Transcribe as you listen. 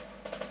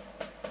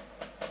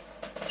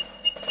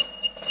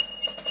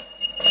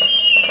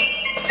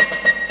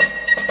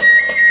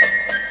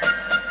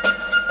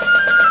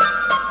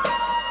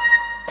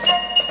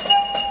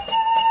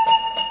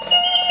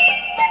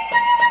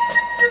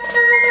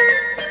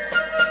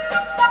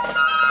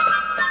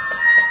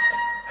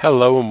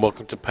Hello and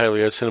welcome to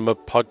Paleo Cinema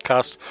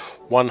Podcast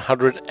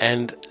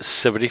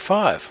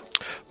 175.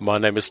 My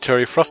name is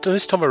Terry Frost, and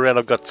this time around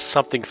I've got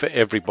something for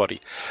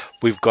everybody.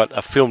 We've got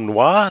a film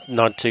noir,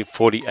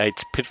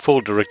 1948's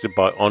Pitfall, directed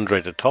by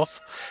Andre de Toth,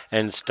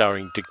 and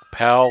starring Dick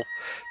Powell,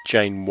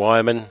 Jane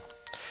Wyman,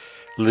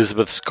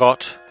 Elizabeth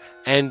Scott,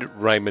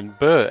 and Raymond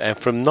Burr. And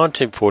from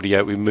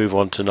 1948 we move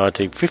on to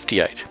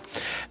 1958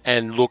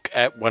 and look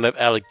at one of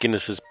Alec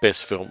Guinness's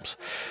best films.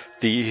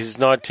 His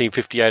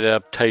 1958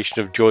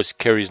 adaptation of Joyce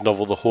Carey's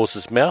novel The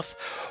Horse's Mouth,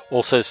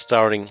 also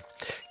starring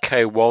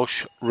Kay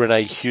Walsh,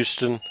 Renee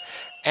Houston,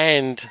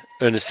 and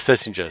Ernest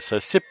Thesiger. So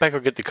sit back, I'll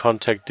get the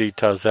contact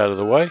details out of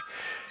the way,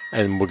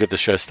 and we'll get the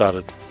show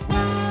started.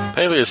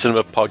 Paleo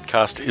Cinema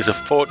Podcast is a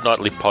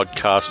fortnightly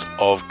podcast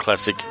of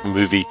classic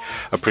movie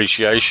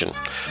appreciation.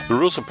 The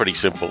rules are pretty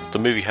simple. The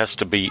movie has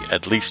to be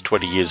at least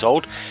 20 years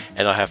old,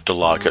 and I have to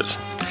like it.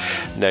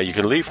 Now, you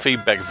can leave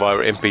feedback via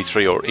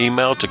MP3 or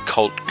email to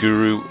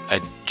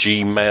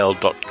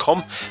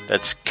cultguru@gmail.com.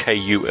 That's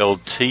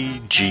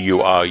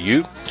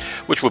KULTGURU,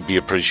 which would be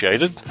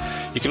appreciated.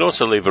 You can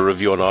also leave a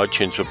review on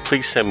iTunes, but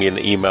please send me an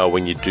email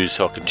when you do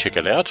so I can check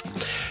it out.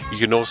 You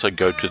can also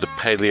go to the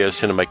Paleo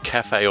Cinema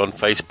Cafe on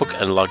Facebook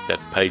and like that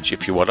page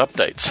if you want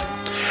updates.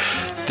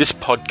 This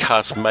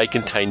podcast may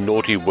contain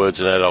naughty words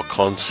and adult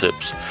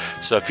concepts,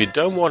 so if you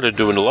don't want to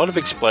do a lot of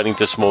explaining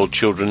to small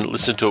children,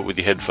 listen to it with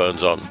your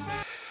headphones on.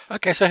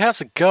 Okay, so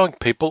how's it going,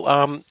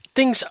 people?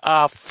 Things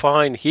are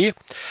fine here.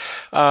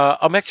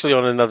 I'm actually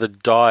on another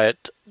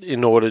diet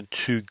in order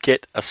to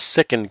get a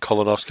second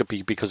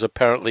colonoscopy because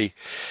apparently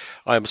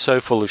I am so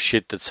full of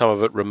shit that some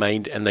of it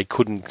remained and they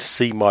couldn't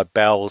see my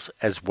bowels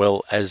as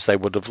well as they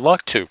would have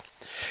liked to.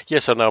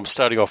 Yes, I know I'm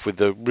starting off with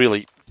the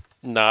really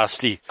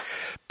nasty,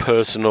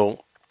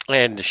 personal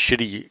and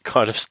shitty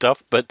kind of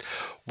stuff, but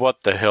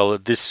what the hell,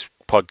 this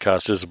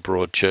podcast is a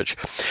broad church.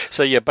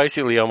 So yeah,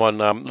 basically I'm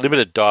on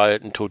limited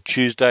diet until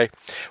Tuesday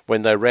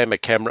when they ran my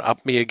camera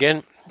up me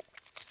again.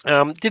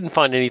 Didn't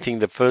find anything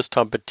the first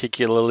time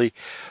particularly,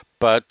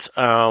 but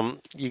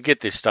you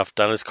get this stuff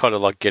done. It's kind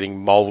of like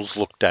getting moles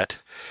looked at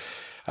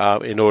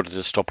in order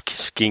to stop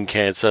skin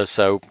cancer.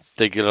 So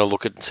they're going to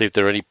look at and see if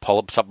there are any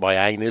polyps up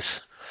my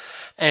anus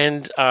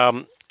and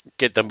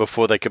get them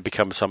before they could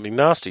become something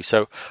nasty.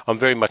 So I'm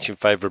very much in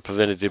favour of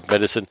preventative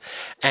medicine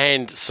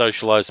and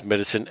socialised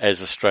medicine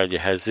as Australia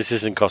has. This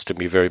isn't costing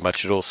me very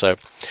much at all, so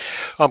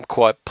I'm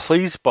quite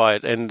pleased by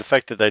it. And the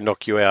fact that they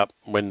knock you out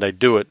when they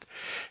do it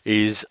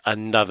is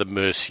another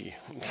mercy.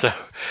 So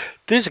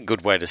this is a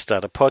good way to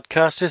start a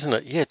podcast, isn't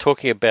it? Yeah,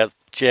 talking about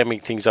jamming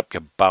things up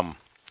your bum.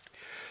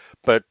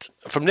 But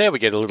from there we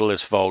get a little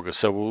less vulgar,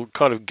 so we'll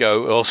kind of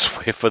go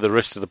elsewhere for the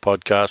rest of the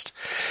podcast,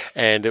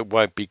 and it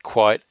won't be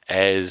quite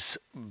as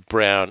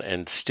brown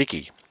and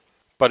sticky.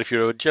 But if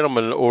you're a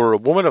gentleman or a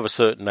woman of a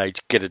certain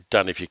age, get it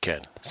done if you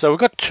can. So we've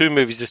got two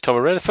movies this time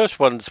around. The first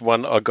one's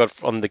one I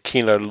got on the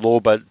Kino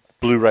Lorber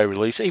Blu-ray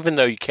release, even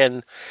though you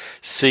can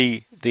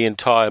see the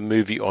entire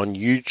movie on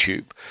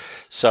YouTube.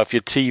 So if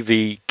your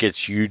TV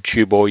gets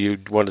YouTube or you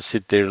want to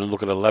sit there and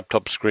look at a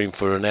laptop screen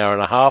for an hour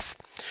and a half,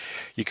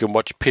 you can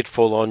watch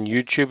Pitfall on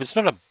YouTube. It's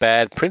not a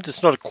bad print.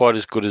 It's not quite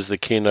as good as the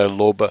Kino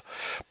Lorber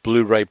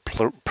Blu-ray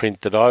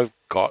print that I've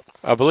got.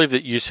 I believe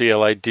that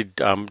UCLA did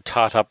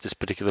tart up this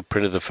particular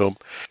print of the film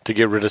to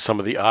get rid of some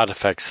of the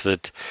artifacts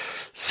that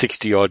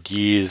 60-odd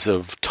years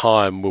of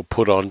time will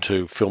put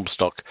onto film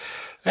stock.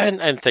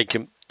 And thank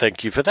you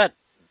for that,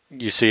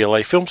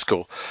 UCLA Film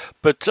School.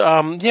 But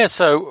yeah,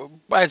 so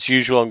as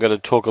usual, I'm going to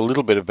talk a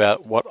little bit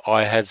about what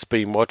I has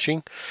been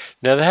watching.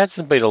 Now, there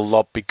hasn't been a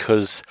lot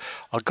because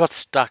I got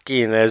stuck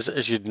in,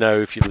 as you'd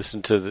know if you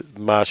listen to the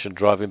Martian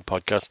Drive-In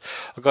podcast,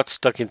 I got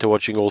stuck into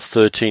watching all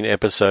 13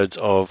 episodes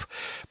of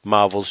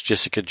Marvel's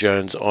Jessica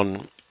Jones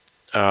on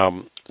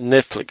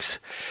Netflix.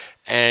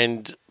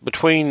 And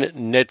between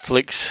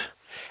Netflix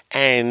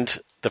and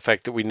the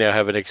fact that we now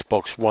have an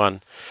Xbox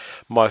One,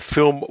 my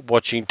film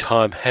watching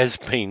time has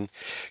been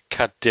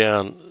cut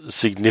down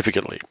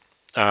significantly.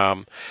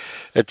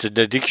 It's an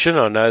addiction,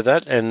 I know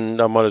that,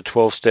 and I'm on a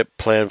 12-step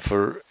plan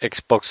for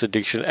Xbox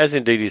addiction, as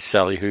indeed is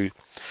Sally, who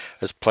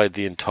has played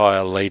the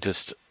entire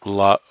latest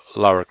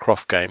Lara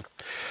Croft game.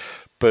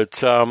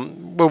 But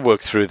we'll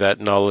work through that,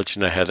 and I'll let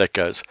you know how that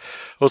goes.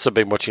 Also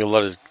been watching a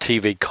lot of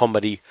TV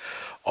comedy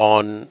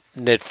on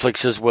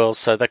Netflix as well,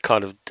 so that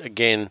kind of,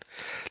 again,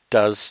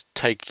 does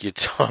take your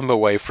time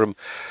away from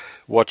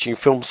watching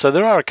films. So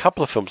there are a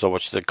couple of films I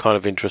watched that are kind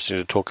of interesting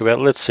to talk about.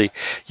 Let's see.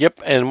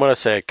 Yep, and when I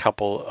say a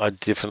couple, I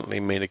definitely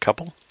mean a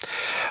couple.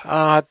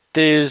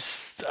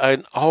 There's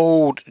an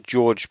old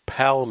George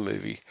Powell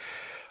movie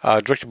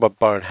directed by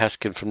Byron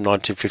Haskin from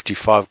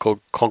 1955 called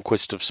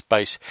Conquest of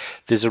Space.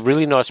 There's a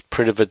really nice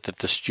print of it that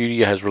the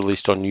studio has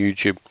released on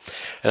YouTube,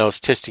 and I was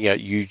testing out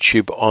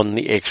YouTube on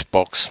the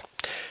Xbox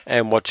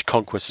and watched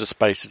Conquest of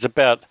Space. It's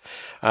about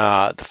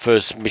the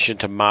first mission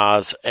to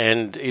Mars,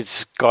 and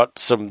it's got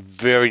some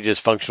very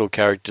dysfunctional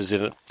characters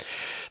in it.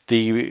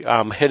 The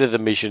head of the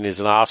mission is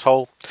an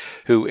asshole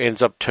who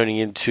ends up turning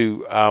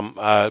into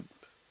an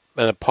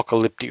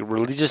apocalyptic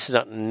religious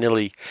nut and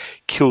nearly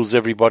kills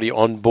everybody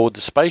on board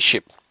the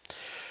spaceship.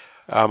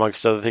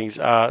 amongst other things.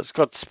 It's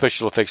got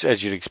special effects,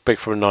 as you'd expect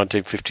from a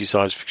 1950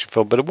 science fiction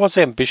film, but it was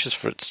ambitious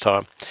for its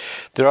time.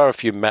 There are a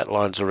few matte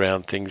lines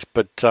around things,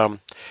 but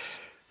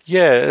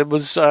it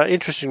was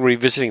interesting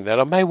revisiting that.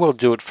 I may well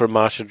do it for a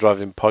Martian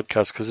Drive-In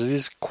podcast because it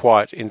is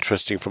quite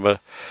interesting from a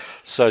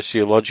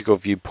sociological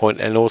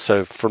viewpoint and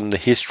also from the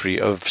history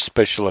of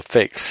special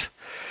effects.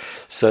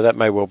 So that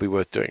may well be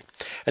worth doing.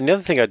 And the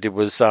other thing I did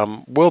was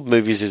World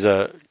Movies is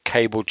a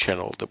cable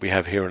channel that we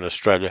have here in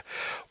Australia,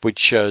 which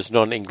shows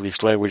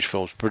non-English language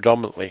films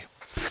predominantly.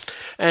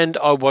 And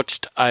I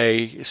watched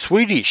a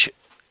Swedish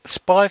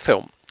spy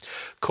film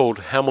called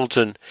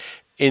Hamilton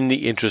in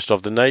the Interest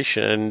of the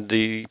Nation. And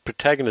the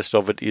protagonist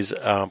of it is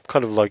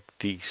kind of like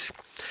the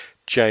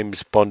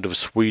James Bond of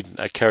Sweden,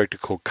 a character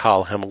called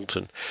Carl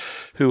Hamilton,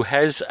 who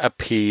has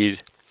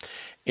appeared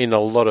in a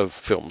lot of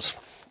films.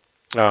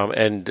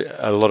 And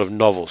a lot of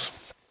novels.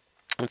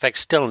 In fact,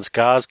 Stellan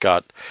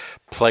Skarsgård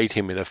played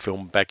him in a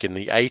film back in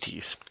the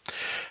 80s.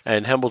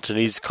 And Hamilton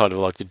is kind of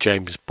like the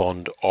James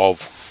Bond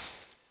of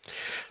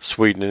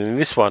Sweden. And in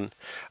this one,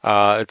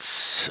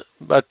 it's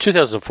a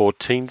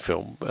 2014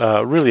 film,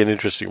 really an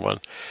interesting one,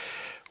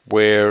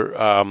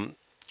 where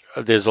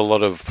there's a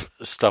lot of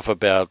stuff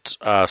about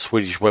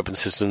Swedish weapon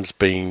systems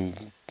being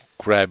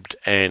grabbed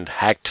and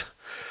hacked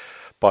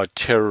by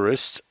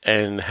terrorists,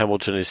 and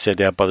Hamilton is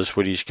sent out by the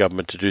Swedish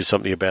government to do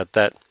something about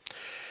that.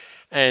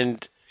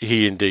 And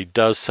he indeed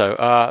does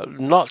so.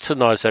 Not so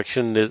nice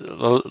action. A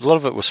lot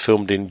of it was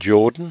filmed in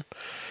Jordan,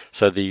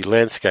 so the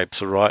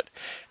landscapes are right.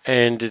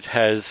 And it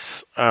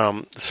has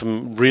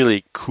some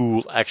really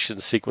cool action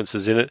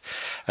sequences in it,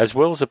 as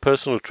well as a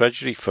personal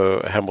tragedy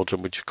for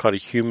Hamilton, which kind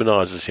of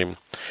humanises him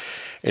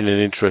in an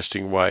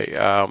interesting way.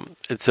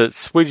 It's a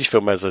Swedish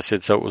film, as I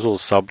said, so it was all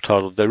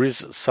subtitled. There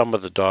is some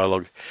of the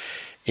dialogue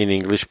in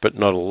English, but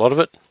not a lot of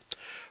it.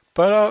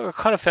 But I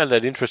kind of found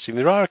that interesting.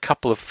 There are a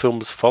couple of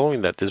films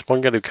following that. There's one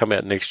going to come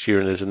out next year,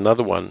 and there's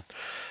another one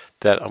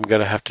that I'm going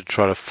to have to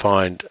try to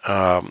find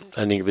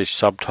an English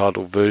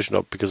subtitle version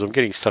of, because I'm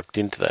getting sucked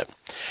into that.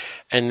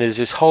 And there's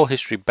this whole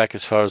history back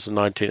as far as the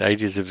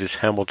 1980s of this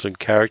Hamilton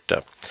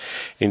character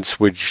in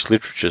Swedish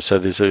literature. So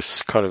there's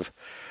this kind of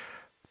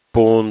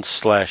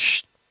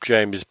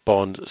Bourne/James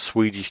Bond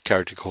Swedish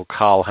character called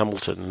Carl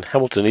Hamilton, and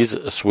Hamilton is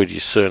a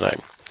Swedish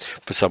surname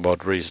for some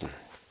odd reason.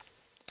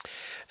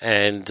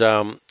 And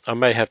I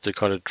may have to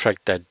kind of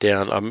track that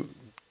down.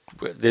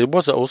 There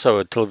was also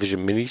a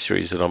television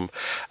miniseries that I'm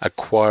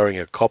acquiring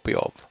a copy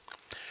of,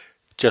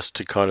 just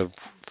to kind of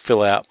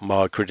fill out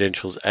my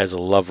credentials as a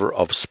lover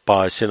of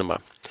spy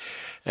cinema.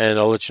 And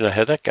I'll let you know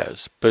how that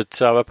goes. But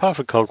apart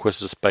from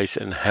Conquest of Space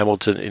and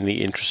Hamilton in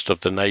the Interest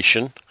of the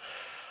Nation,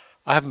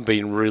 I haven't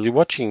been really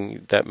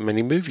watching that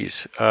many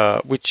movies,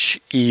 which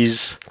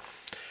is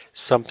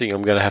something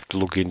I'm going to have to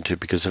look into,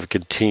 because if it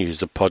continues,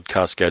 the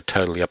podcast go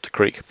totally up the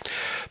creek.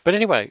 But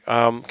anyway,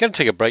 I'm going to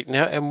take a break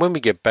now, and when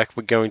we get back,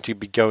 we're going to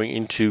be going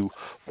into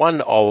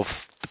one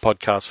of the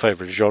podcast's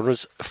favourite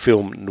genres,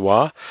 film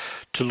noir,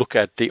 to look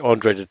at the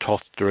André de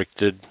Toth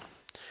directed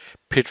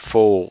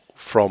Pitfall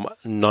from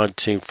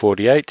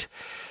 1948,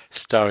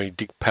 starring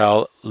Dick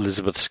Powell,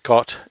 Elizabeth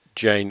Scott,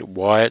 Jane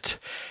Wyatt,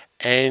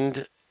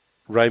 and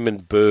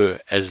Raymond Burr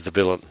as the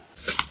villain.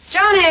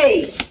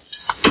 Johnny!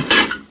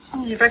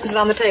 Oh, your breakfast is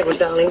on the table,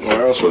 darling.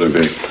 Where else would it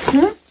be?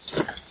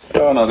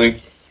 Oh, nothing.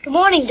 Good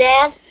morning,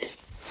 Dad.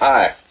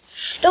 Hi.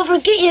 Don't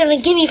forget you're going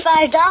to give me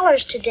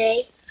 $5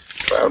 today.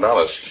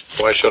 $5?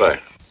 Why should I?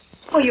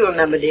 Oh, you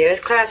remember, dear. This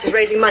class is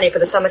raising money for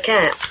the summer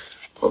camp.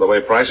 Well, the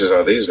way prices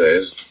are these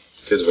days,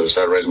 kids better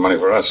start raising money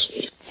for us.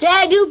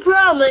 Dad, you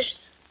promised.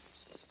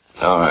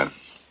 All right.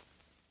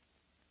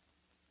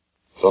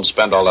 Don't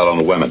spend all that on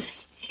the women.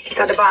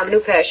 Got to buy him a new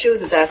pair of shoes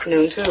this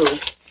afternoon, too.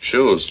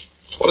 Shoes?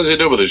 What does he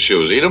do with his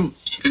shoes? Eat them?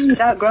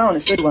 He's outgrown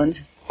his good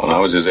ones. When I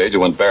was his age, he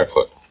went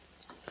barefoot.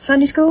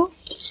 Sunday school?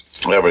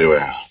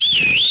 Everywhere.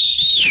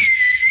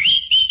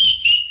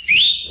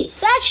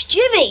 That's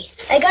Jimmy.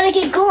 I got to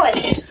get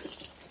going.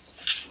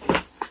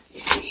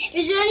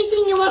 Is there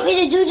anything you want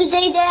me to do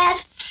today, Dad?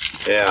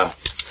 Yeah.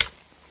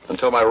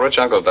 Until my rich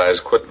uncle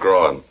dies, quit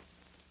growing.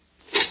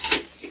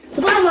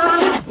 Goodbye,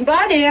 Mom.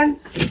 Bye, dear.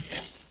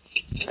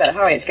 Better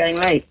hurry, it's getting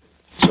late.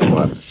 So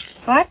what?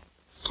 What?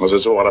 I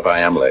said, so what if I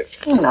am late?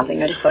 Oh,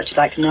 nothing. I just thought you'd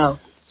like to know.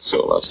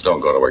 So let's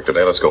don't go to work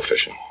today. Let's go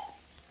fishing.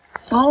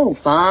 Oh,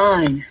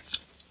 fine.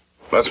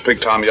 Let's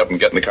pick Tommy up and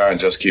get in the car and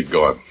just keep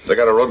going. They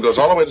got a road that goes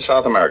all the way to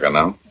South America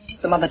now.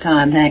 Some other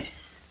time, thanks.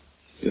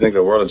 You think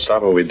the world would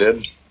stop what we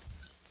did?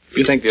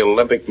 You think the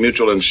Olympic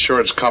Mutual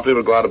Insurance Company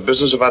would go out of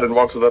business if I didn't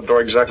walk through that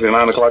door exactly at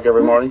 9 o'clock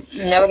every morning?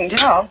 Never can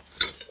tell.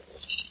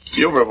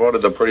 You were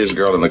voted the prettiest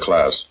girl in the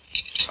class.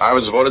 I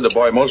was voted the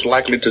boy most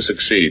likely to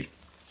succeed.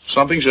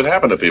 Something should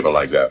happen to people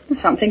like that.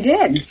 Something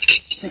did.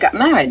 They got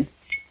married.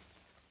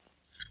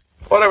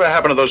 Whatever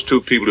happened to those two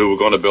people who were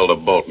going to build a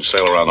boat and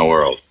sail around the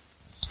world?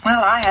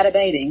 Well, I had a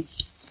baby.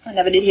 I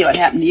never did hear what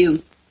happened to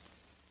you.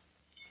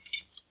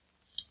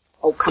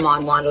 Oh, come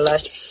on,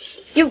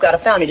 Wanderlust. You've got a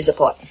family to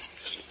support.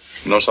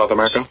 No South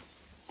America?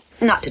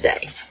 Not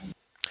today.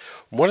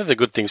 One of the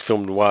good things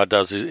film noir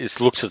does is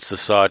looks at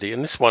society,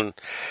 and this one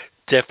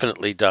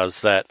definitely does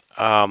that.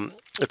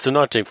 It's a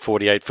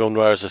 1948 film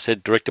noir, as I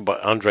said, directed by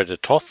André de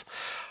Toth,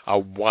 a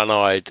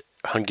one-eyed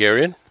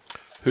Hungarian,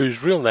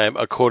 whose real name,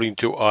 according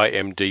to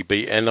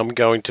IMDb, and I'm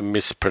going to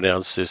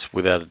mispronounce this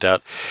without a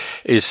doubt,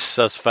 is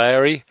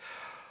Sasvari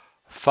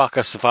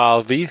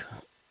Fakasvalvi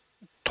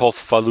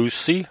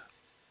Tothfalusi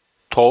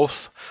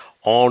Toth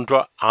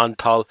Andra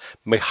Antal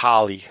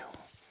Mihaly.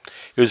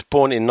 He was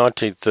born in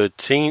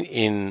 1913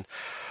 in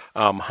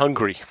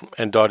Hungary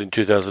and died in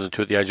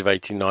 2002 at the age of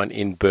 89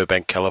 in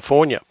Burbank,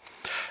 California.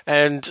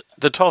 And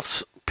The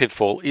Toth's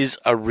Pitfall is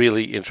a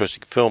really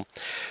interesting film.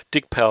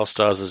 Dick Powell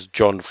stars as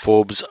John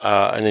Forbes,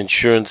 an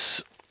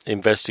insurance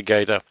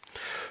investigator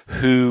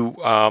who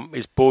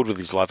is bored with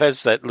his life.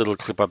 As that little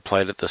clip I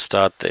played at the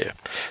start there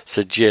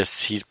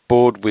suggests, he's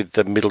bored with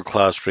the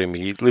middle-class dream.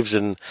 He lives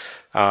in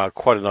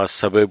quite a nice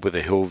suburb with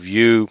a hill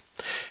view.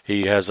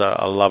 He has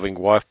a loving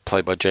wife,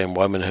 played by Jane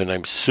Wyman. Her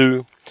name's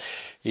Sue.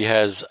 He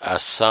has a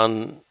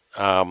son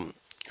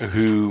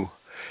who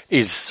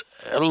is,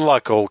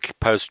 like all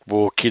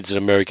post-war kids in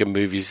American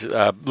movies,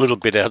 a little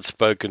bit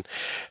outspoken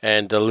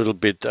and a little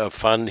bit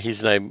fun.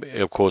 His name,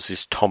 of course,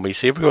 is Tommy.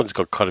 So everyone's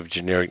got kind of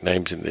generic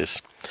names in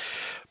this.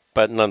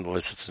 But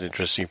nonetheless, it's an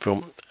interesting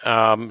film.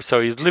 So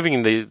he's living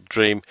in the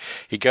dream.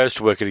 He goes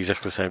to work at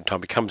exactly the same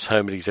time. He comes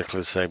home at exactly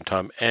the same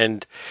time.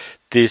 And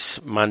this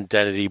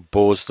mundanity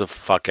bores the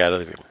fuck out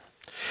of him.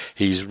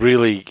 He's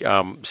really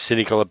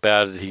cynical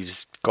about it.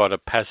 He's got a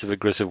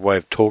passive-aggressive way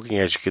of talking,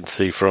 as you can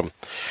see from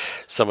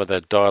some of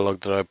that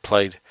dialogue that I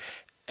played.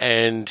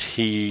 And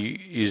he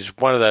is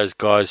one of those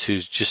guys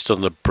who's just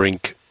on the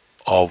brink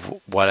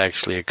of what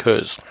actually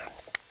occurs.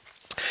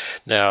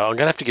 Now, I'm going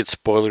to have to get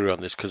spoilery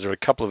on this because there are a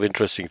couple of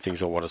interesting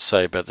things I want to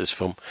say about this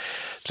film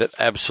that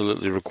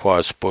absolutely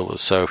require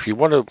spoilers. So if you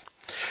want to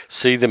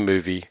see the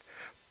movie,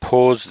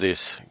 pause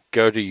this,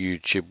 go to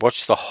YouTube,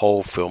 watch the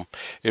whole film.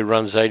 It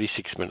runs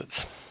 86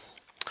 minutes.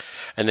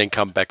 And then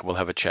come back and we'll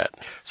have a chat.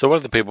 So one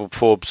of the people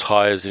Forbes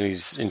hires in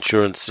his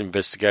insurance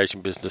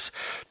investigation business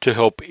to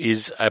help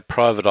is a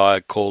private eye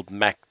called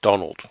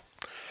MacDonald.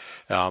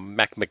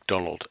 Mac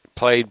McDonald,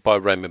 played by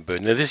Raymond Burr.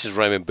 Now, this is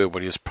Raymond Burr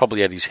when he was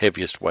probably at his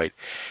heaviest weight.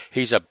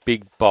 He's a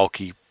big,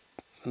 bulky,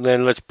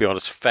 then let's be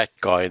honest, fat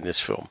guy in this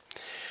film.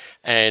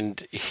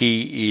 And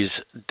he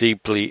is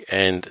deeply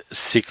and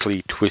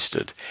sickly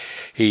twisted.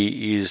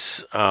 He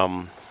is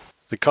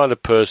the kind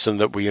of person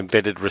that we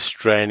invented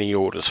restraining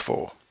orders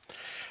for.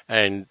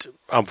 And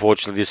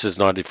unfortunately, this is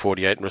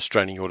 1948 and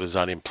restraining orders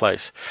aren't in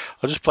place.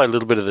 I'll just play a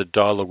little bit of the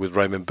dialogue with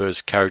Raymond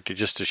Burr's character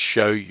just to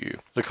show you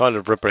the kind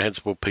of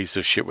reprehensible piece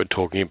of shit we're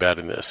talking about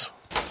in this.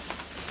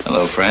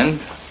 Hello, friend.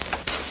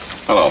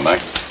 Hello, Mac.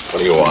 What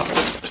do you want?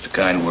 Just a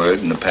kind word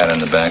and a pat on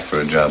the back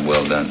for a job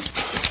well done.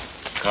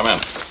 Come in.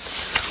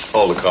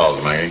 Hold the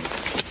calls, Maggie.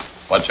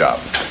 What job?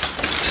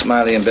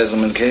 Smiley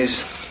embezzlement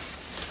case.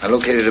 I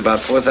located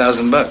about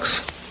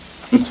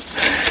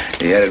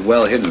 $4,000. He had it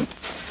well hidden.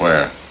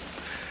 Where?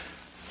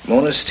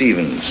 Mona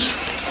Stevens,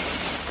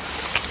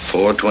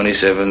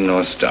 427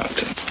 North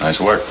Stockton. Nice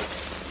work.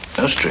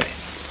 No straight.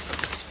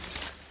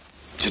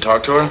 Did you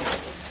talk to her?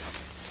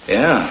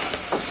 Yeah.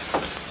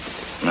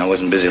 I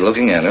wasn't busy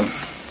looking at her.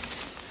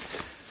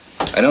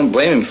 I don't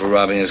blame him for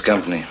robbing his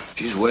company.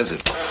 She's worth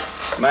it.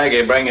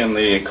 Maggie, bring in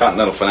the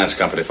Continental Finance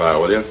Company file,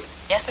 will you?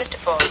 Yes, Mr.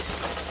 Forbes.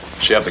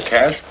 She have the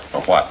cash,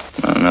 or what?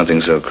 No, nothing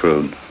so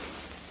crude.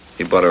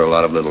 He bought her a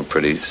lot of little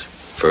pretties,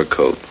 fur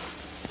coat,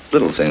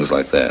 little things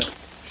like that.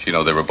 She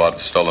know they were bought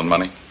with stolen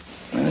money?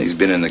 Well, he's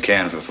been in the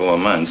can for 4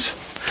 months.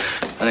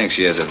 I think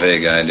she has a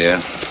vague idea.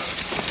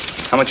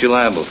 How much you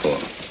liable for?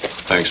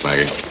 Thanks,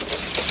 Maggie.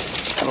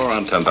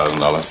 Around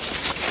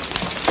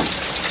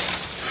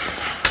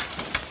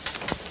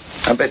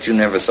 $10,000. I bet you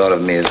never thought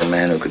of me as a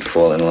man who could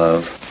fall in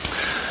love.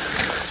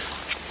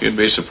 You'd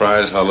be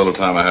surprised how little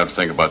time I have to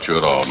think about you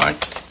at all,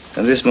 Mike.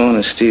 And this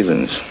Mona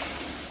Stevens,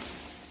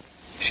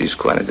 she's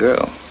quite a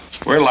girl.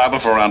 We're liable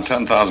for around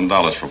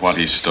 $10,000 for what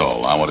he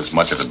stole. I want as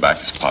much of it back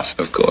as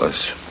possible. Of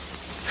course.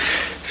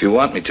 If you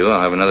want me to, I'll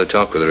have another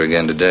talk with her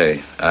again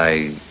today.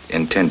 I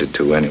intended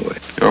to anyway.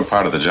 Your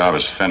part of the job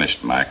is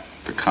finished, Mac.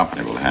 The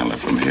company will handle it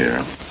from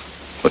here.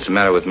 What's the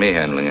matter with me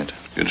handling it?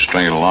 You'd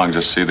string it along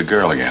just to see the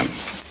girl again.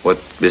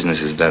 What business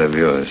is that of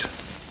yours?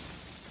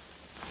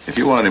 If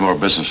you want any more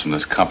business from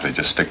this company,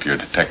 just stick to your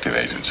detective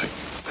agency.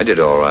 I did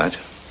all right.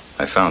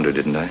 I found her,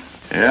 didn't I?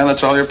 Yeah,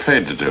 that's all you're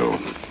paid to do.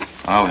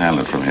 I'll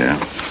handle it from here.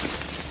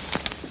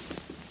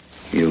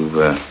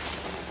 You,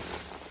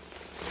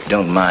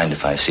 don't mind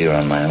if I see her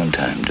on my own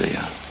time, do you?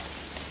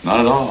 Not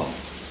at all.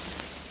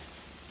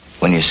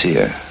 When you see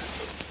her,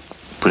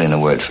 put in a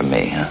word for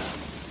me, huh?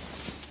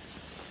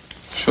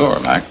 Sure,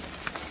 Mac.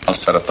 I'll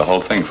set up the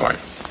whole thing for you.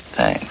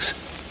 Thanks.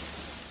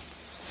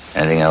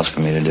 Anything else for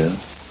me to do?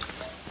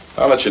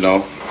 I'll let you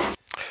know.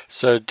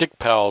 So Dick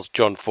Powell's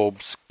John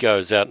Forbes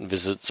goes out and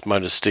visits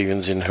Mona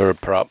Stevens in her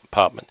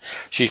apartment.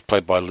 She's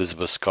played by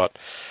Elizabeth Scott,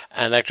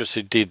 an actress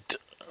who did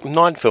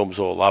 9 films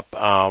all up,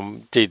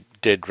 did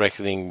Dead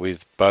Reckoning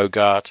with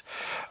Bogart,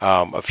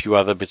 a few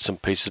other bits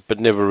and pieces, but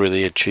never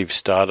really achieved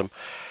stardom.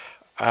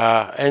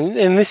 and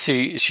in this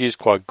she is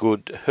quite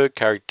good. Her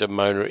character,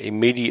 Mona,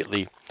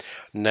 immediately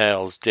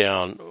nails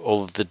down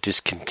all of the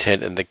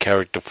discontent and the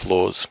character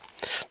flaws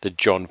that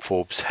John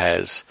Forbes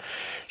has.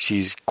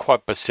 She's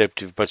quite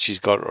perceptive, but she's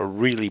got a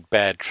really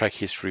bad track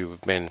history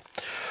with men.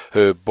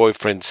 Her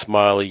boyfriend,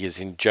 Smiley, is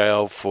in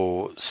jail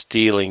for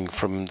stealing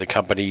from the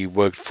company he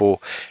worked for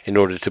in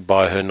order to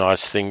buy her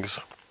nice things.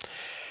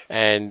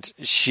 And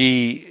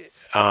she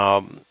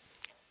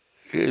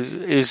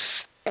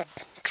is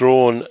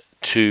drawn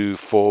to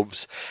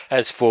Forbes,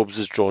 as Forbes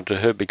is drawn to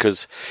her,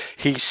 because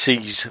he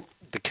sees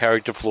the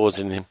character flaws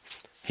in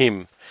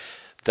him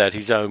that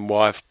his own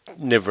wife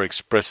never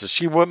expresses.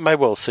 She may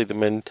well see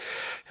them, and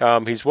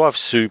his wife,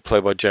 Sue,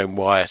 played by Jane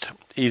Wyatt,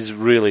 is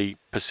really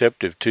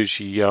perceptive too.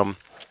 She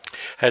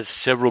has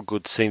several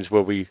good scenes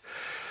where we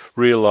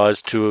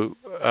realise to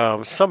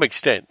some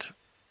extent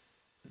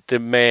the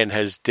man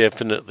has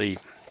definitely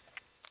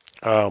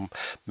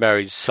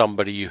married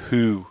somebody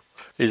who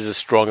is a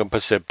strong and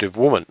perceptive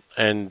woman,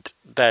 and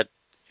that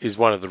is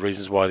one of the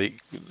reasons why the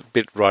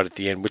bit right at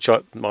the end, which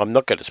I'm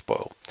not going to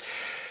spoil,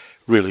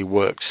 really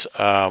works.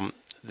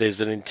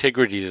 There's an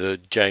integrity to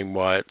Jane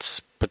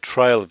Wyatt's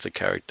portrayal of the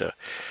character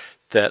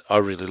that I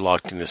really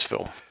liked in this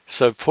film.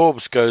 So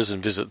Forbes goes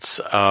and visits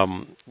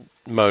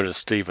Mona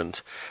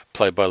Stevens,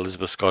 played by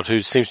Elizabeth Scott,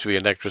 who seems to be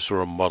an actress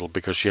or a model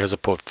because she has a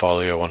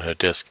portfolio on her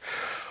desk,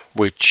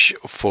 which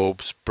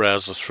Forbes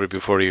browses through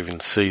before he even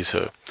sees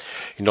her.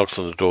 He knocks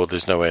on the door,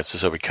 there's no answer,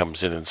 so he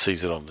comes in and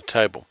sees it on the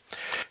table.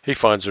 He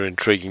finds her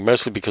intriguing,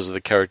 mostly because of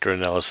the character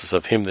analysis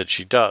of him that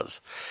she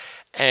does.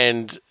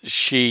 And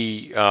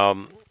she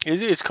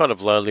is kind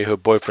of lonely. Her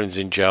boyfriend's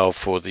in jail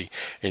for the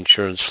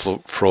insurance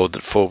fraud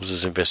that Forbes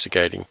is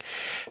investigating.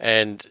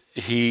 And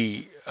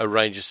he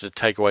arranges to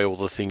take away all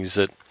the things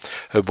that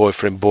her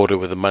boyfriend bought her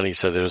with the money,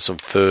 so there are some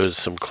furs,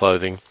 some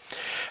clothing.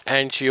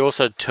 And she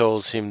also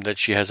tells him that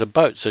she has a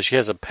boat. So she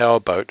has a power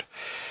boat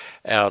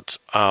out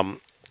on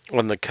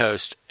the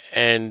coast.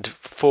 And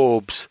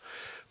Forbes,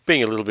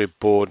 being a little bit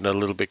bored and a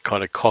little bit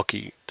kind of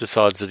cocky,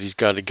 decides that he's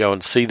going to go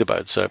and see the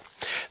boat. So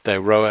they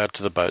row out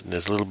to the boat, and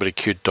there's a little bit of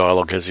cute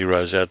dialogue as he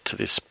rows out to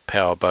this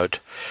power boat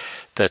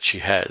that she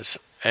has.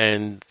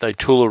 And they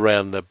tool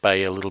around the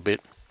bay a little bit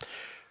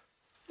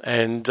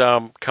and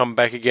come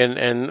back again,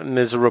 and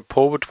there's a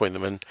rapport between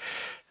them. And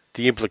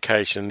the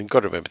implication, you've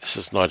got to remember this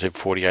is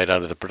 1948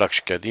 under the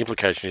production code, the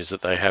implication is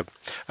that they have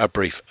a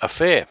brief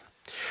affair.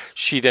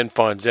 She then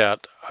finds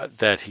out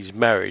that he's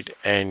married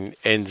and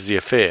ends the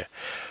affair.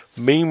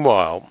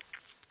 Meanwhile,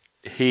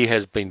 he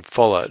has been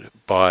followed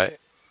by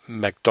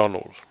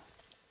MacDonald,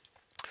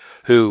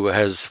 who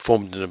has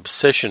formed an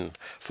obsession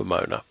for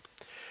Mona.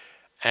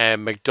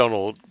 And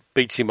MacDonald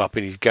beats him up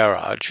in his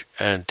garage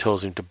and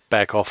tells him to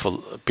back off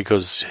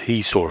because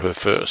he saw her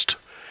first.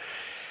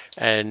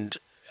 And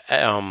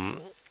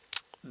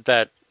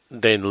that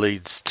then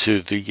leads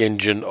to the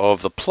engine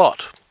of the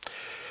plot,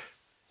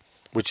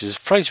 which is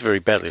phrased very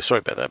badly. Sorry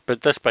about that,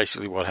 but that's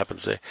basically what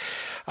happens there.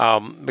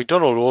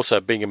 MacDonald, also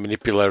being a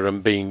manipulator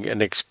and being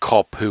an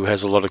ex-cop who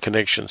has a lot of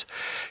connections,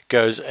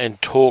 goes and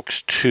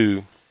talks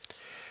to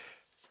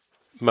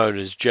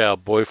Mona's jail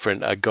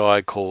boyfriend, a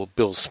guy called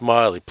Bill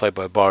Smiley, played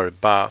by Byron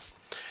Barr,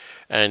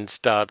 and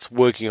starts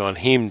working on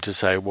him to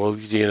say, well,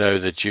 do you know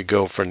that your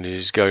girlfriend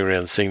is going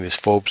around seeing this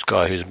Forbes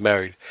guy who's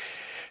married?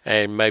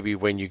 And maybe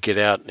when you get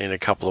out in a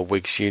couple of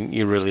weeks,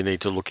 you really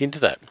need to look into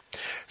that.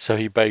 So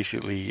he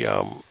basically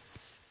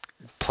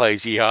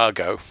plays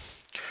Iago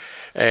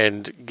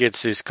and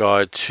gets this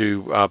guy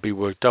to be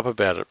worked up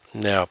about it.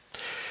 Now,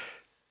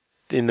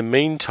 in the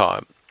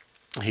meantime,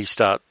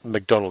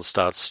 MacDonald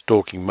starts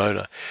stalking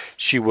Mona.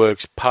 She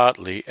works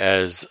partly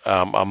as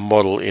a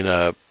model in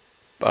a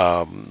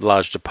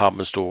large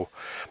department store,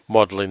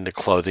 modeling the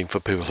clothing for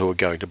people who are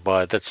going to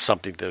buy it. That's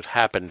something that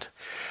happened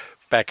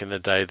back in the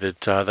day, that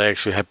they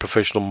actually had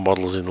professional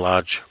models in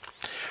large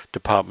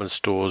department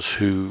stores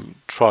who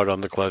tried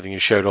on the clothing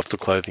and showed off the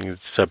clothing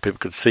so people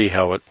could see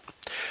how it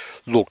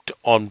looked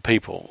on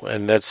people,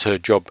 and that's her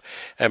job.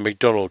 And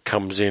MacDonald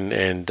comes in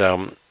and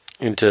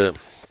into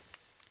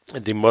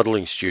the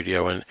modelling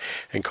studio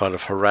and kind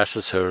of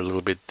harasses her a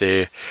little bit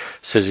there,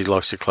 says he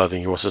likes the clothing,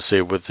 he wants to see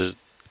it with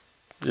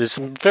there's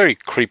some very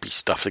creepy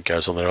stuff that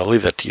goes on there. I'll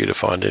leave that to you to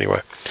find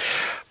anyway.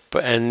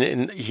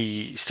 And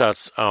he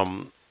starts,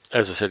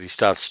 as I said, he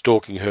starts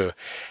stalking her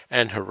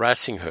and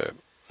harassing her.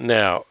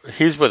 Now,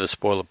 here's where the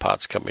spoiler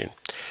parts come in.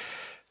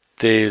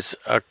 There's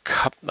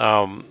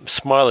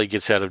Smiley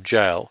gets out of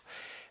jail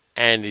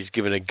and is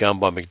given a gun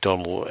by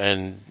MacDonald,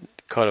 and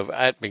kind of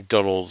at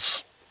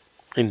MacDonald's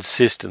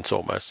insistence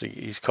almost,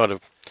 he's kind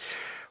of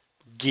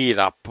geared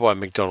up by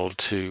MacDonald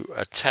to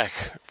attack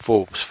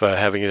Forbes for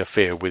having an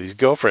affair with his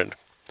girlfriend.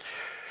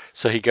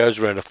 So he goes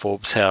around to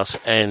Forbes' house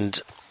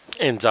and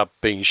ends up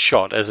being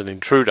shot as an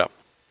intruder.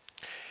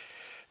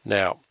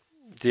 Now,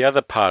 the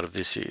other part of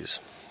this is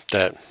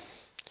that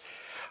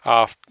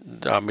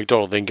after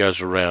MacDonald then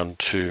goes around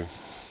to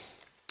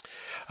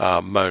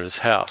Mona's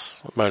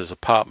house, Mona's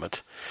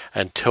apartment,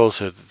 and tells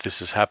her that this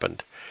has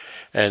happened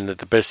and that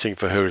the best thing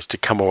for her is to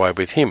come away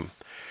with him.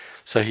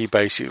 So he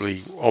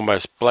basically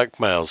almost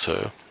blackmails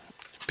her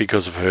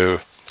because of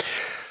her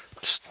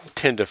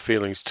tender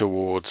feelings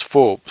towards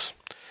Forbes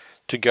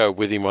to go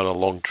with him on a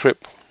long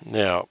trip.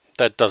 Now,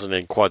 that doesn't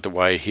end quite the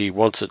way he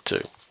wants it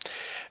to.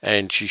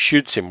 And she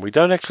shoots him. We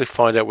don't actually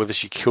find out whether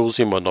she kills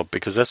him or not,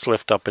 because that's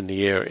left up in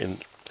the air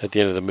at the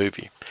end of the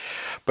movie.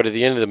 But at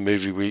the end of the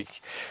movie, we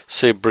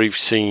see a brief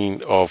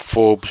scene of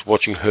Forbes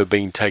watching her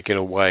being taken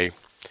away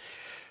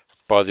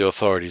by the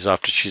authorities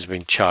after she's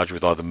been charged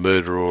with either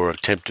murder or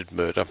attempted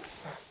murder.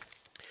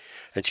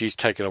 And she's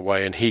taken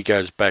away, and he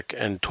goes back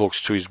and talks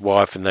to his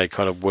wife, and they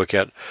kind of work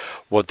out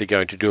what they're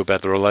going to do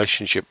about the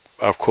relationship.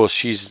 Of course,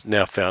 she's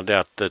now found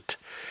out that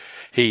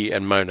he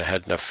and Mona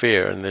had an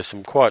affair, and there's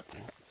some quite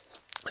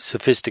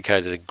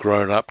sophisticated and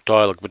grown-up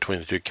dialogue between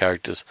the two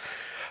characters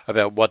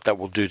about what that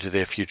will do to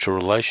their future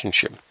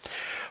relationship.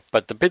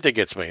 But the bit that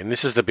gets me, and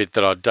this is the bit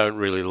that I don't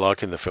really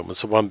like in the film,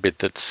 it's the one bit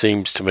that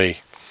seems to me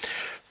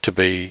to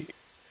be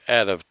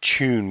out of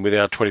tune with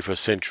our 21st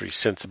century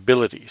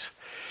sensibilities,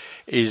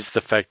 is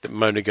the fact that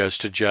Mona goes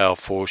to jail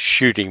for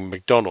shooting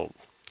MacDonald.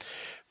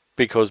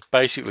 Because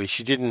basically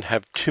she didn't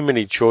have too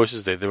many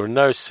choices there. There were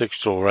no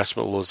sexual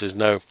harassment laws, there's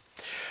no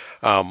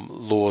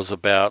laws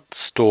about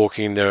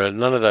stalking, there are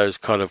none of those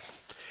kind of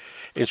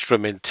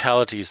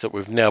instrumentalities that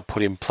we've now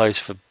put in place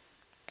for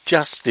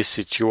just this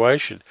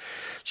situation.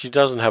 She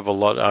doesn't have a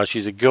lot.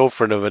 She's a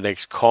girlfriend of an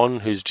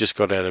ex-con who's just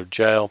got out of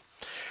jail.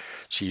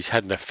 She's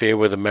had an affair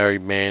with a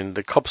married man.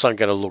 The cops aren't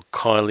going to look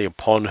kindly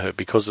upon her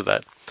because of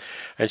that.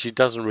 And she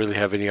doesn't really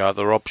have any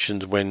other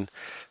options when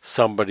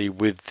somebody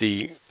with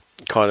the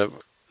kind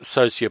of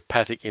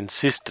sociopathic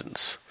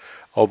insistence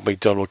of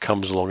MacDonald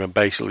comes along and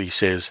basically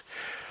says,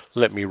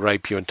 let me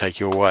rape you and take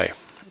you away.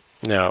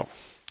 Now,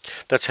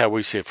 that's how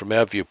we see it from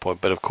our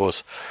viewpoint, but of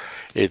course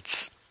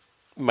it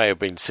may have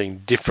been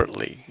seen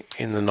differently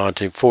in the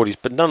 1940s,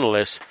 but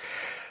nonetheless,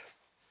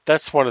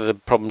 that's one of the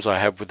problems I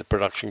have with the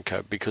production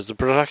code, because the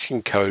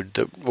production code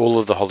that all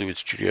of the Hollywood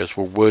studios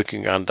were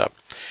working under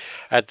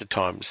at the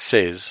time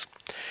says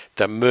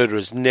that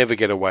murderers never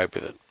get away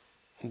with it.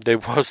 There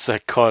was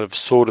that kind of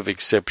sort of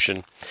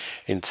exception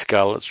in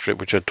Scarlet Street,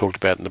 which I talked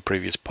about in the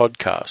previous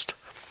podcast,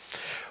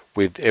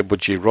 with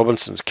Edward G.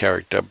 Robinson's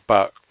character,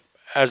 but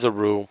as a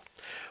rule,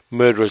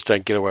 murderers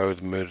don't get away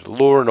with murder.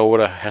 Law and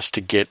order has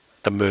to get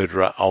the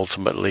murderer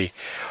ultimately,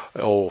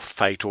 or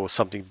fate or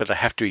something, but they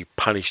have to be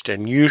punished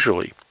and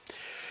usually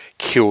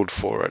killed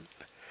for it.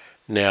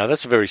 Now,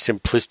 that's a very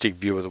simplistic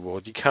view of the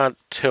world. You can't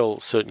tell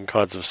certain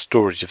kinds of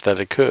stories if that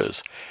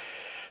occurs.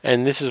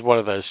 And this is one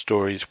of those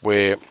stories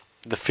where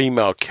the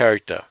female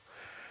character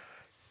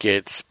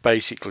gets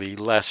basically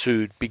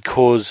lassoed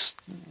because,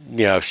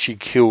 she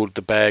killed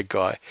the bad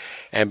guy,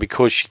 and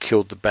because she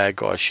killed the bad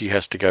guy, she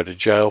has to go to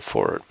jail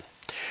for it.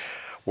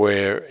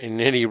 Where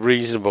in any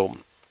reasonable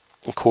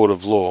court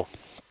of law,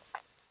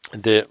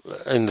 in the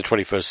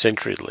 21st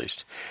century at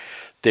least,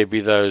 there'd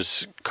be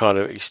those kind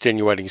of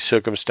extenuating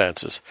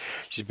circumstances.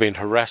 She's been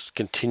harassed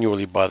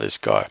continually by this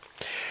guy.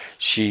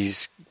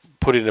 She's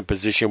put in a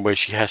position where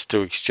she has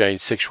to exchange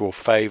sexual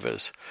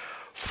favours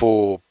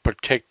for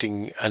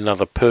protecting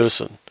another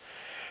person,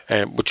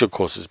 and which of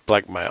course is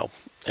blackmail.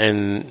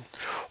 And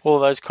all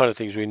those kind of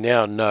things we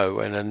now know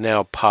and are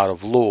now part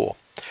of law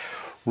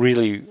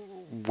really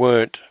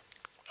weren't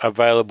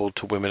available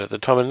to women at the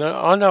time. And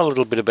I know a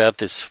little bit about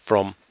this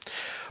from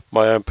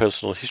my own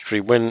personal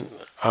history. When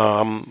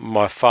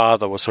my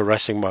father was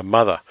harassing my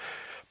mother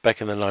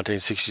back in the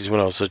 1960s when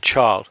I was a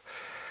child,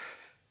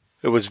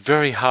 it was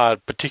very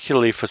hard,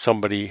 particularly for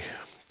somebody.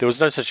 There was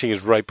no such thing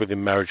as rape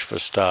within marriage for a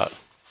start.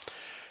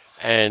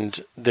 And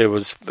it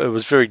was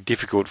very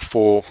difficult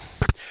for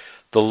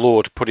the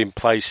law to put in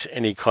place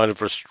any kind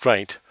of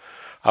restraint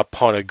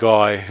upon a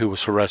guy who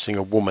was harassing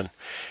a woman.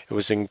 It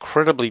was an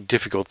incredibly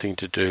difficult thing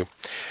to do.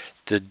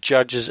 The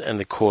judges and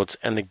the courts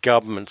and the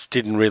governments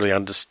didn't really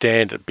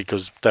understand it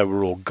because they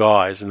were all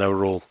guys, and they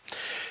were all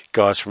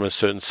guys from a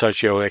certain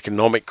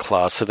socio-economic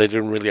class, so they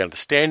didn't really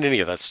understand any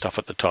of that stuff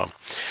at the time.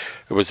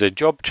 It was their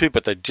job too,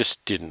 but they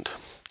just didn't.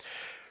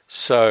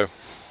 So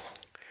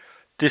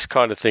this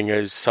kind of thing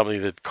is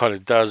something that kind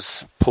of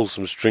does pull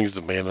some strings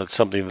with me, and it's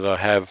something that I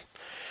have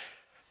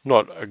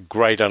not a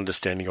great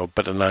understanding of,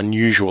 but an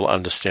unusual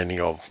understanding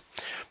of.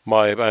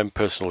 My own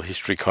personal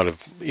history kind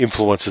of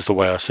influences the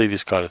way I see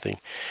this kind of thing.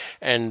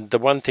 And the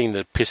one thing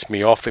that pissed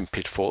me off in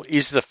Pitfall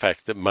is the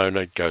fact that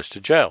Mona goes to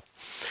jail,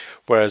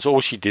 whereas all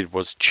she did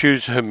was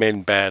choose her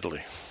men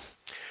badly.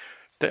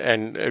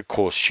 And, of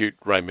course, shoot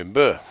Raymond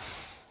Burr.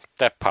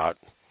 That part,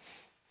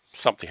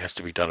 something has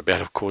to be done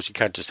about. Of course, you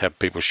can't just have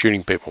people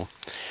shooting people.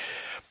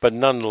 But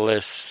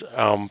nonetheless,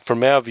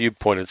 from our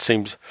viewpoint, it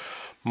seems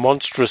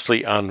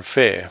monstrously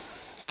unfair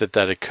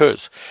that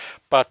occurs.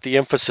 But the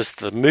emphasis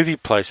the movie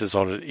places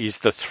on it is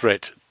the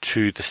threat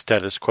to the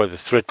status quo, the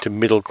threat to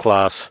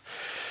middle-class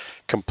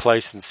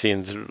complacency,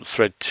 and the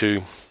threat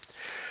to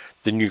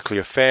the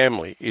nuclear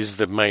family is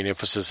the main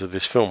emphasis of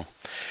this film.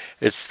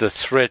 It's the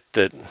threat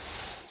that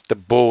the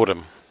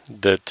boredom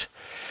that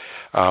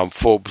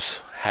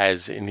Forbes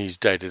has in his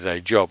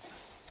day-to-day job.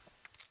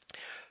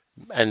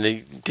 and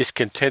the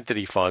discontent that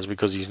he finds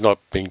because he's not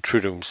being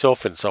true to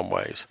himself in some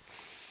ways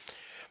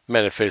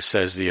manifests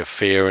as the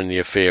affair, and the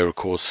affair, of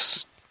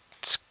course,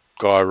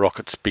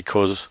 skyrockets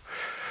because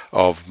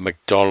of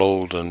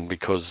MacDonald and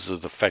because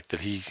of the fact that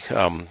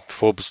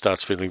Forbes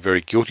starts feeling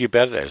very guilty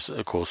about it, as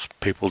of course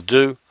people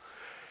do.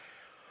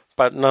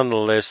 But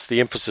nonetheless, the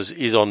emphasis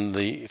is on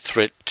the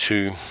threat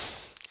to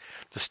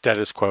the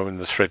status quo and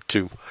the threat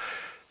to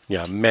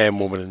man,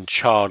 woman and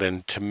child,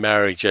 and to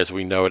marriage as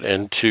we know it,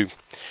 and to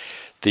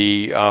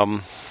the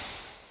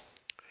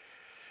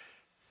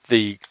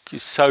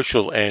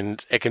social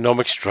and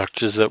economic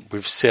structures that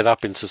we've set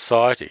up in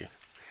society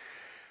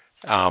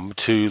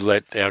to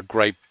let our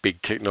great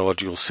big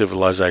technological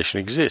civilization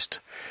exist.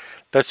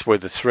 That's where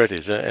the threat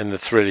is, and the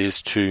threat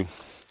is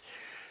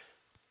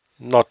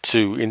not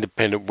to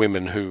independent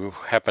women who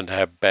happen to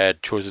have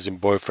bad choices in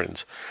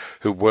boyfriends,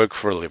 who work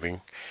for a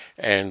living,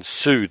 and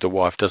Sue, the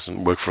wife,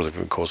 doesn't work for a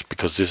living, of course,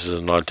 because this is a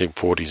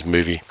 1940s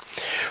movie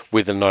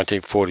with a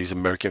 1940s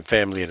American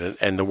family in it,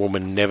 and the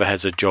woman never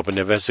has a job and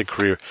never has a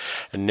career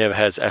and never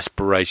has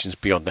aspirations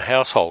beyond the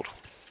household.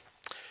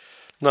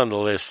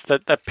 Nonetheless,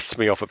 that pissed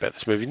me off about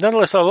this movie.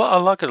 Nonetheless, I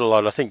like it a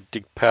lot. I think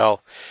Dick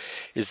Powell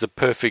is the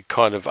perfect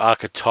kind of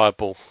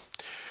archetypal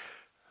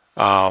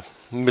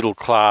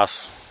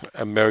middle-class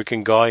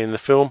American guy in the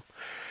film.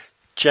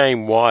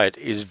 Jane Wyatt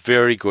is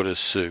very good as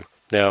Sue.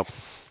 Now,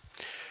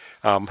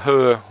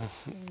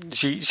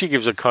 she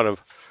gives a kind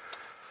of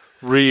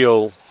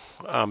real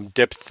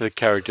depth to the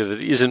character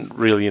that isn't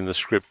really in the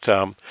script.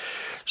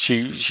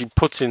 She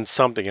puts in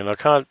something, and I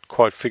can't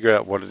quite figure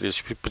out what it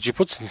is, but she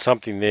puts in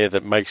something there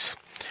that makes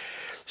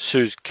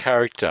Sue's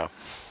character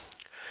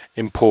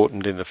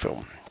important in the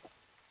film.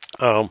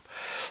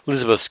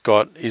 Elizabeth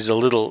Scott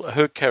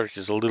her character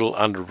is a little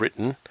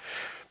underwritten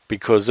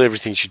because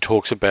everything she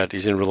talks about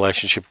is in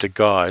relationship to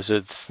guys.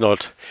 It's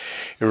not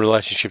in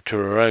relationship to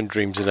her own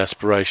dreams and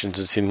aspirations.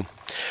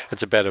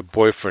 It's about her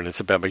boyfriend. It's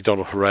about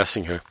MacDonald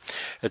harassing her.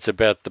 It's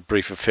about the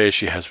brief affair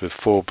she has with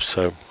Forbes.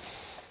 So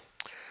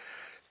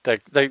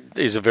that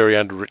is a very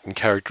underwritten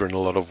character in a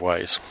lot of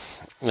ways.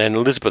 And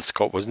Elizabeth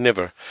Scott was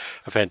never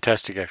a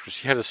fantastic actress.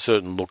 She had a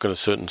certain look and a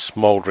certain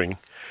smouldering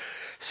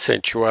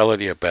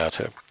sensuality about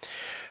her.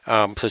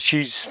 So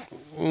she's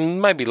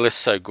maybe less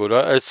so good.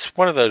 It's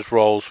one of those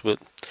roles that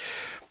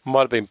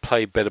might have been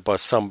played better by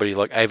somebody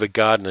like Ava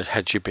Gardner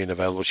had she been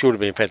available. She would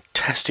have been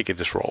fantastic at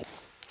this role.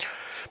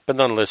 But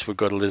nonetheless, we've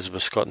got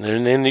Elizabeth Scott,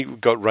 and then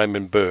we've got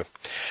Raymond Burr.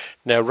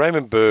 Now,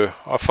 Raymond Burr,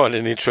 I find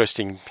an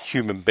interesting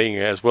human being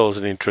as well as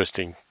an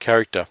interesting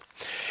character.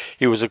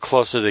 He was a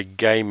closeted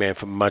gay man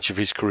for much of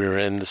his career,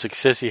 and the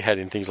success he had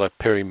in things like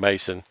Perry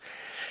Mason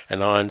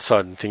and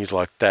Ironside and things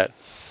like that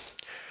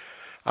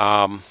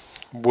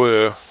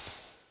were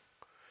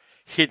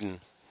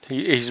hidden.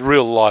 His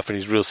real life and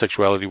his real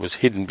sexuality was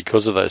hidden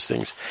because of those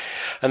things.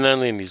 And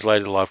only in his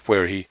later life,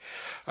 where he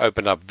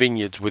opened up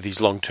vineyards with his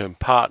long-term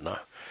partner,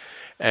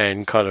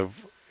 and kind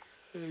of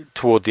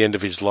toward the end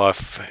of his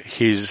life,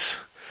 his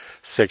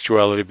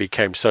sexuality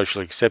became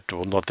socially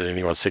acceptable. Not that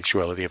anyone's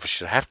sexuality ever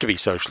should have to be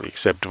socially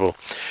acceptable,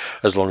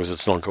 as long as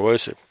it's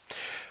non-coercive.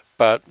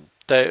 But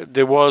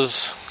there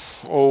was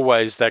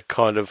always that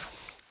kind of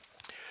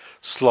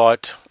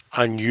slight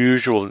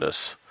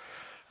unusualness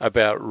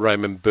about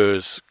Raymond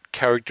Burr's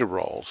character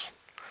roles,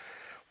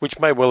 which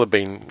may well have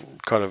been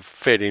kind of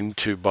fed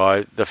into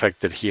by the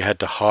fact that he had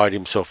to hide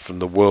himself from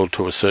the world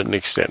to a certain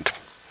extent.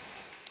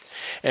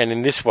 And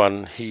in this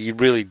one, he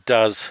really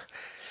does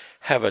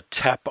have a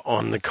tap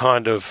on the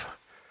kind of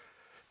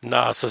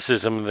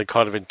narcissism and the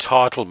kind of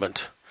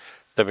entitlement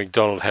that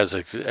MacDonald has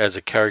as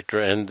a character,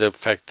 and the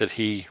fact that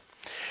he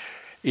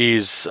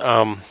is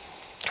kind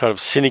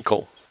of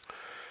cynical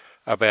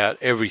about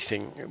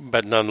everything,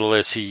 but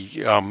nonetheless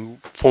he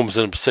forms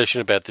an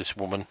obsession about this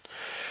woman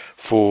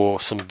for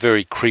some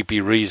very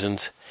creepy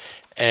reasons,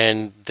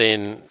 and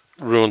then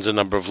ruins a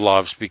number of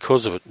lives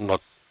because of it,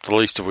 not the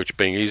least of which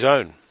being his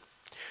own.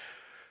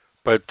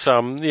 But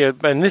and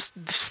this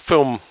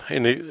film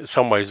in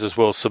some ways as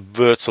well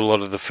subverts a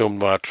lot of the film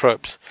noir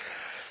tropes.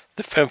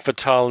 The femme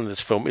fatale in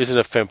this film isn't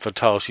a femme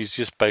fatale. She's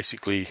just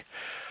basically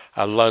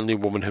a lonely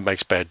woman who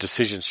makes bad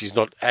decisions. She's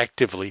not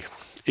actively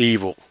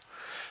evil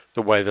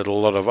the way that a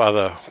lot of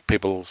other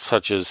people,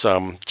 such as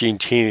Gene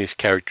Tierney's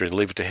character in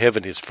Leave It to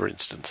Heaven is, for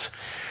instance.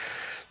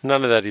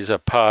 None of that is a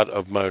part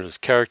of Mona's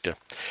character.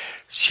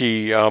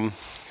 She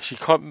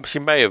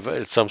may have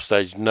at some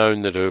stage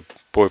known that her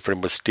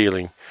boyfriend was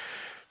stealing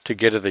to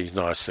get her these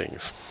nice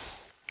things,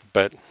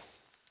 but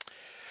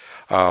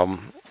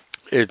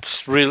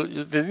it's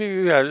really,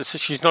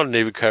 she's not an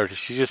evil character.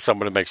 She's just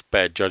someone who makes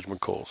bad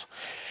judgment calls.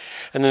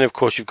 And then, of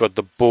course, you've got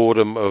the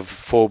boredom of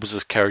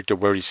Forbes' character,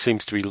 where he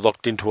seems to be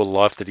locked into a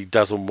life that he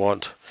doesn't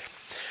want,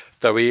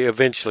 though he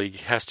eventually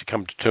has to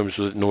come to terms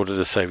with it in order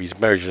to save his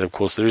marriage. And, of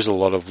course, there is a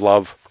lot of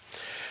love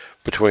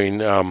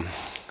between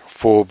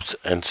Forbes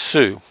and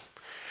Sue.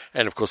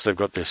 And, of course, they've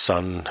got their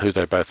son, who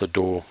they both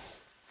adore.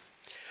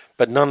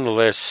 But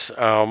nonetheless,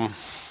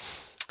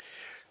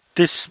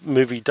 this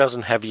movie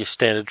doesn't have your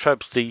standard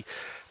tropes. The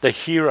the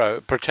hero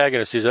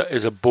protagonist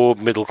is a bored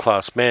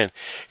middle-class man.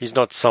 He's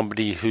not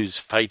somebody who's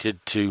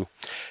fated to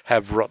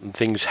have rotten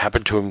things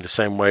happen to him the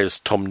same way as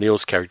Tom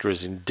Neal's character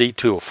is in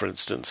Detour, for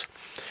instance.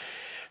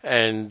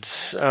 And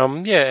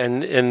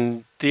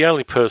and the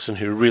only person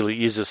who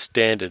really is a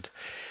standard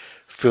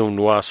film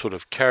noir sort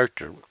of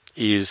character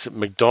is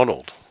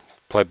MacDonald,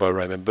 played by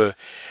Raymond Burr.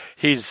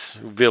 His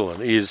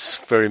villain is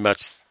very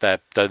much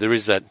that, though there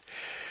is that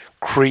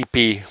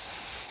creepy,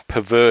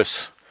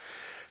 perverse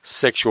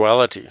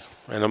sexuality.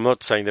 And I'm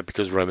not saying that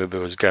because Raymond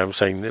Burr was gay. I'm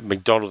saying that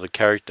MacDonald, the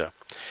character,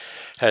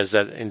 has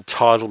that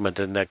entitlement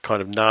and that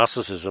kind of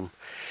narcissism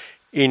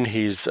in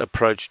his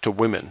approach to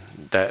women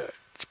that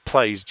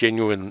plays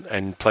genuine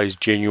and plays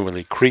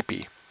genuinely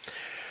creepy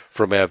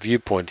from our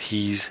viewpoint.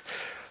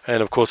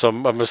 And of course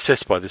I'm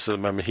obsessed by this at the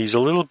moment. He's a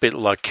little bit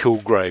like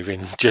Kilgrave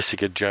in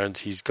Jessica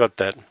Jones. He's got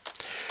that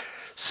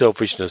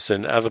selfishness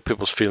and other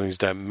people's feelings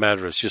don't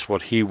matter. It's just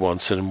what he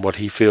wants and what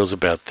he feels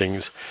about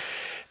things.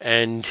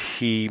 And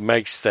he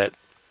makes that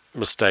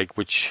mistake,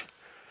 which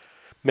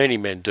many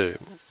men do,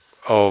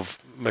 of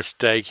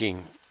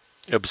mistaking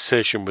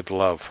obsession with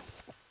love.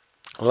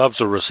 Love's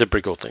a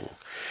reciprocal thing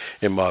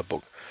in my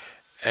book.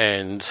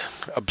 And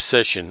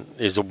obsession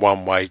is a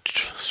one-way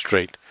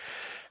street.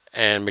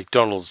 And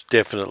MacDonald's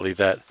definitely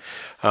that.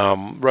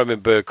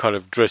 Raymond Burr kind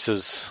of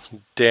dresses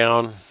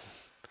down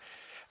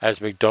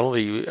as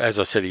MacDonald. As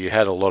I said, he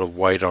had a lot of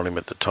weight on him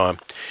at the time.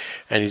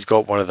 And he's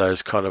got one of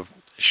those kind of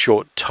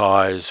short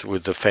ties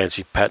with the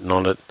fancy pattern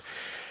on it.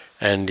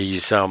 And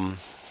he's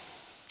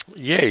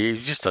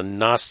just a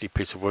nasty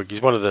piece of work.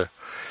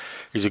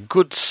 He's a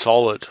good,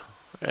 solid,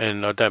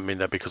 and I don't mean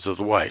that because of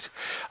the weight,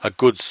 a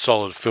good,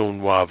 solid film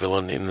noir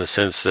villain in the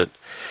sense that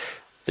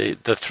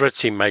the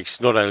threats he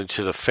makes not only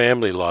to the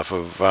family life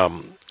of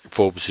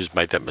Forbes, who's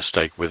made that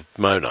mistake with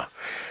Mona,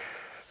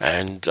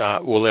 and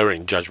error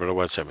in judgment, I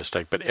won't say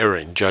mistake, but error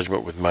in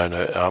judgment with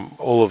Mona,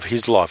 all of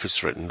his life is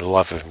threatened. The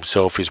life of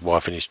himself, his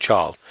wife and his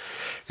child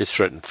is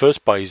threatened,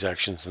 first by his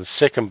actions and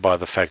second by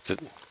the fact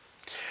that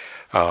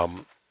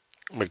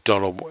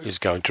MacDonald is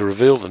going to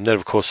reveal them. Then,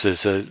 of course,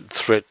 there's a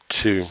threat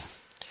to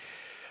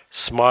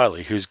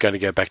Smiley, who's going to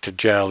go back to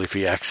jail if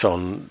he acts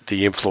on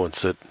the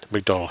influence that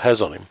MacDonald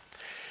has on him.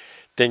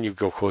 Then, you've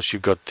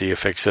got the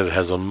effects that it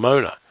has on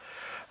Mona.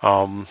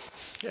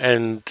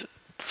 And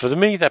for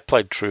me, that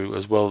played true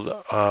as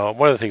well.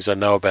 One of the things I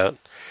know about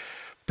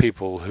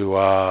people who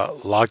are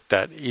like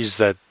that is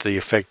that the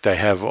effect they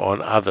have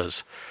on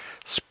others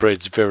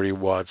spreads very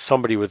wide.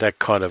 Somebody with that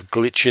kind of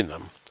glitch in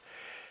them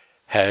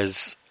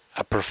has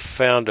a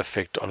profound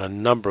effect on a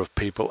number of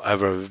people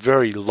over a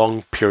very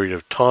long period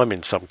of time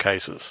in some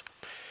cases.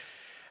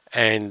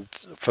 And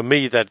for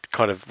me, that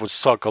kind of was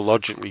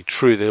psychologically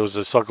true. There was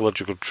a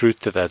psychological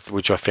truth to that,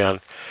 which I found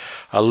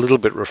a little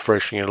bit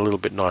refreshing and a little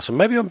bit nice. And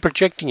maybe I'm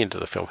projecting into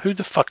the film. Who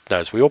the fuck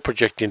knows? We all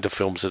project into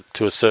films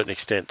to a certain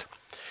extent.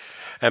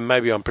 And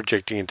maybe I'm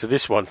projecting into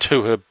this one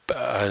to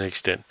an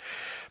extent.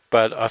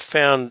 But I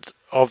found,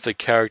 of the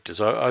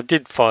characters, I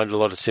did find a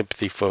lot of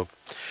sympathy for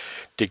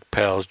Dick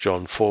Powell's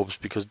John Forbes,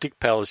 because Dick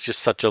Powell is just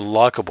such a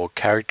likeable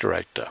character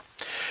actor.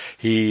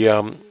 He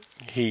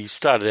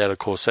started out, of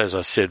course, as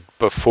I said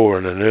before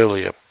in an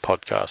earlier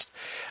podcast,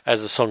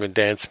 as a song and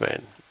dance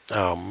man,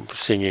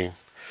 singing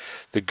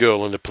The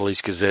Girl in the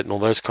Police Gazette and all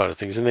those kind of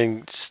things, and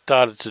then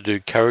started to do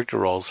character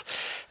roles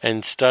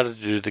and started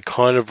to do the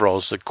kind of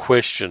roles that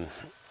question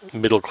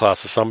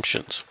middle-class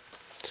assumptions.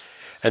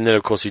 And then,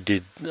 of course,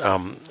 he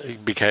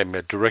became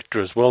a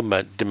director as well,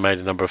 made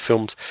a number of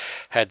films,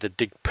 had the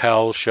Dick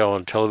Powell show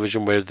on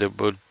television where it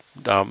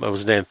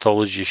was an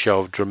anthology show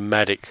of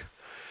dramatic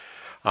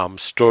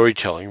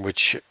storytelling,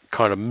 which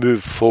kind of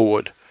moved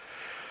forward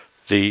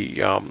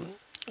the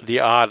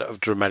art of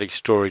dramatic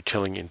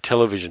storytelling in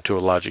television to a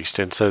large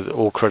extent, so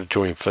all credit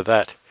to him for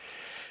that.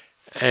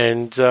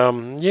 And,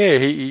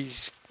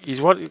 he's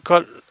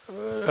got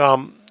a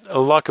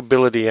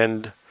likability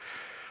and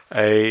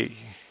a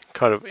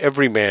kind of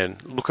everyman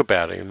look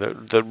about him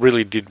that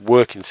really did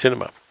work in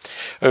cinema.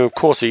 And of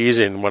course he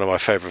is in one of my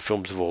favourite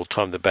films of all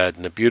time, The Bad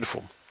and the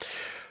Beautiful.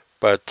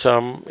 But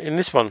in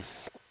this one,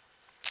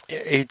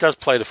 he does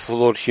play the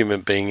flawed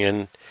human being,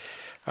 and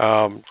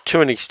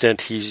to an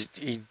extent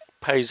he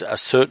pays a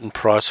certain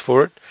price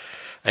for it,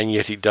 and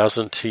yet he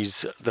doesn't.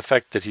 The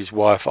fact that his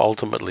wife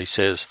ultimately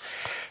says,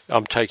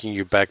 I'm taking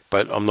you back,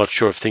 but I'm not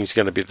sure if things are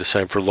going to be the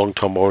same for a long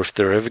time or if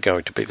they're ever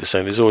going to be the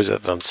same. There's always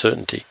that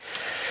uncertainty.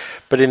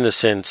 But in the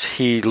sense,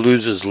 he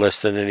loses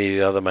less than any of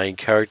the other main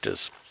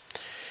characters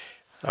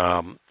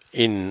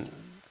in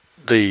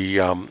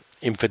the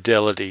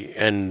infidelity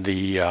and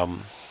the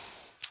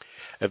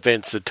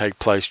events that take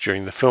place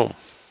during the film.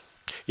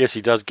 Yes,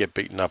 he does get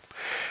beaten up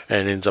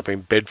and ends up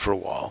in bed for a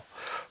while,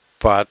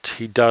 but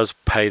he does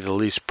pay the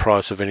least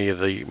price of any of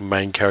the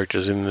main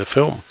characters in the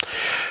film.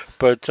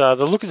 But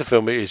the look of the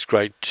film is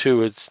great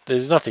too.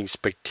 There's nothing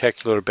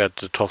spectacular about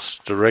Detoff's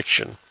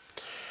direction,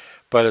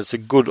 but it's a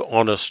good,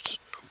 honest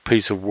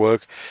piece of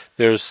work.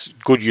 There's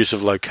good use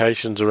of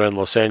locations around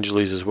Los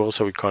Angeles as well,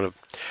 so we kind of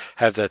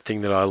have that thing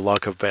that I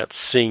like about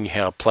seeing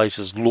how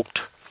places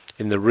looked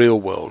in the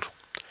real world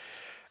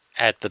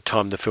at the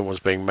time the film was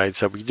being made.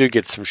 So we do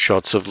get some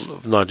shots of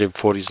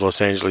 1940s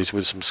Los Angeles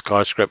with some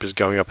skyscrapers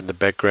going up in the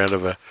background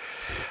of a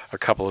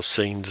couple of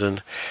scenes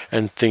and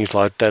things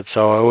like that.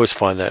 So I always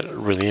find that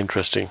really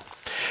interesting.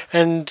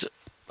 And,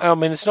 I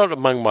mean, it's not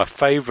among my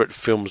favourite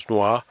films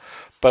noir,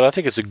 but I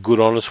think it's a good,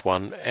 honest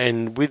one.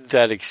 And with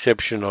that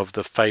exception of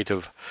The Fate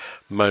of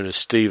Mona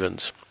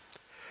Stevens,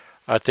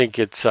 I think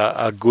it's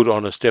a good,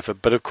 honest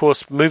effort. But, of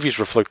course, movies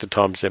reflect the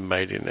times they're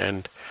made in.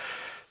 And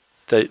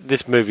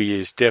this movie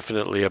is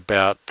definitely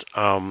about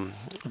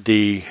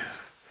the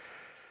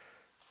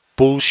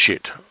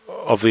bullshit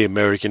of the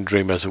American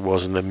dream as it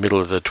was in the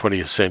middle of the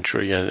 20th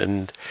century.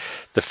 And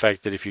the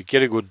fact that if you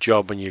get a good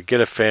job and you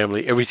get a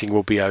family, everything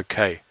will be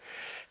okay.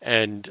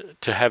 And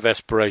to have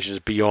aspirations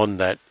beyond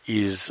that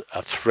is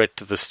a threat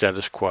to the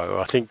status quo.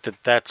 I think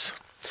that's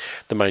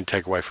the main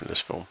takeaway from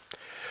this film.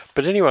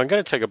 But anyway, I'm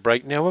going to take a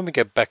break now. When we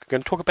get back, we're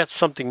going to talk about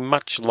something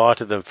much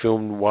lighter than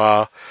film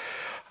noir,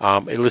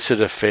 illicit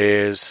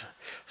affairs,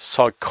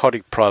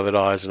 psychotic private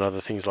eyes, and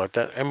other things like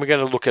that. And we're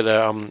going to look at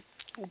a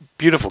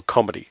beautiful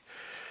comedy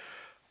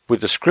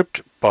with a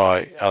script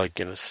by Alec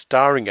Guinness,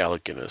 starring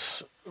Alec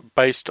Guinness,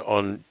 based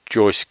on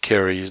Joyce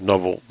Carey's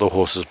novel The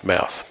Horse's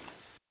Mouth.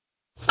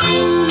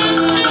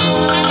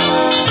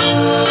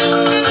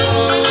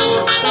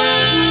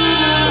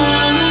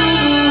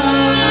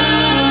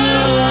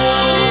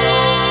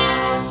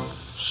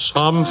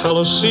 Some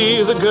fellows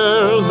see the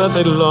girl that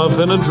they love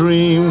in a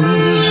dream.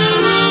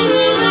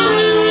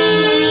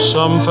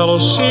 Some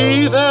fellows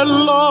see their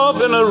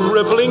love in a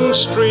rippling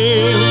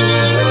stream.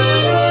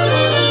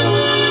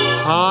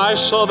 I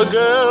saw the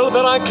girl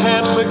that I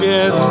can't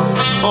forget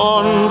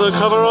on the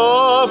cover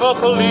of a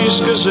police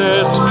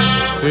gazette.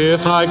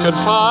 If I could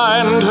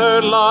find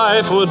her,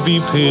 life would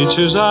be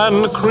peaches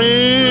and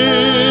cream.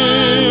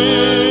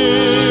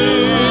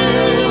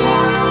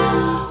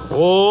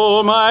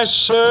 Oh, my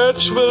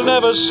search will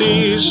never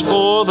cease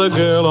for the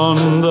girl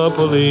on the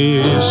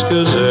police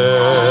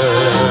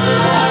gazette,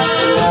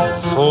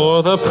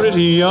 for the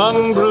pretty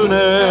young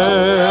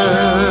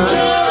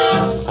brunette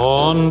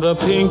on the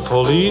pink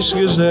police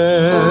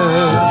gazette.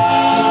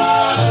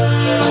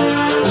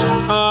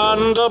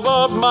 And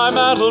above my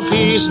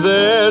mantelpiece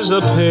there's a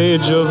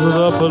page of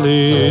the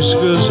police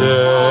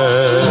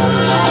gazette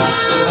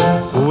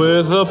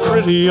with a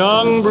pretty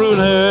young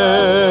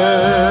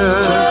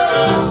brunette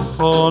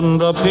on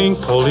the pink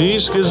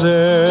police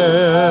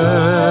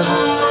gazette.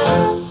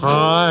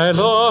 I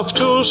love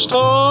to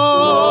stop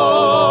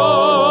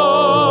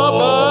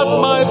at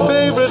my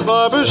favorite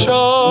barber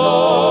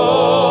shop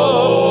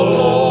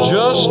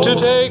just to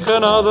take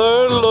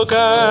another look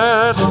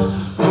at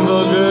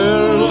the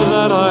girl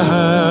that I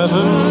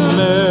haven't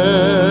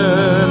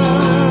met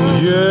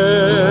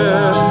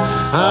yet.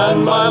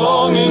 And my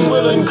longing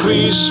will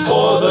increase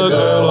for the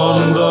girl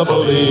on the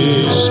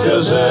police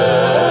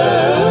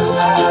gazette,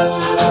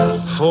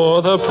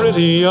 for the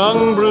pretty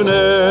young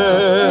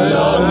brunette,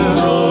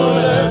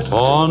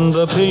 on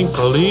the pink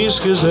police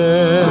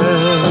gazette.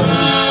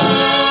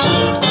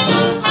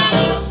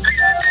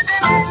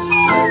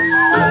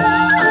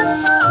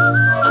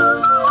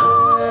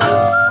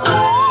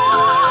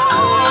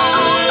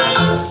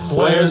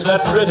 Where's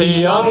that pretty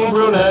young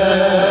brunette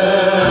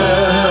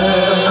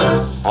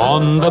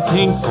on the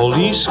pink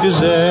police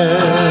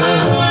gazette?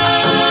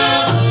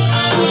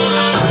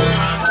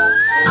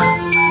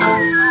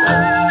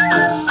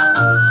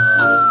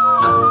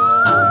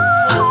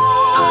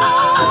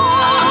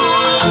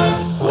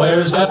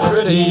 Where's that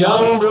pretty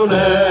young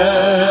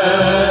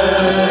brunette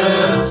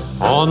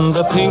on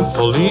the pink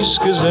police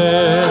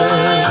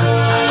gazette?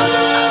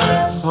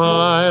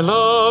 I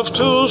love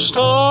to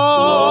stop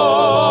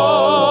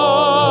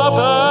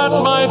at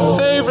my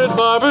favorite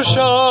barber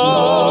shop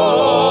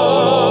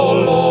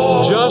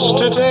just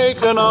to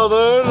take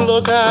another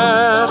look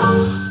at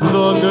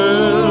the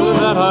girl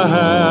that I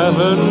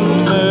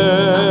haven't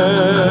met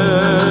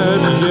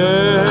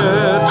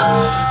yet.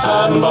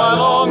 And my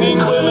longing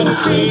will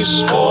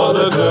increase for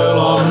the girl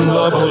on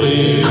the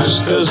police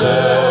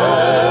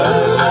gazette,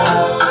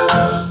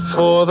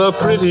 for the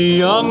pretty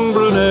young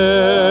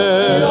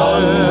brunette,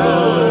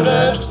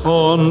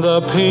 on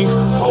the pink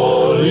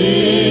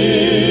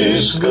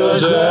police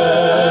gazette.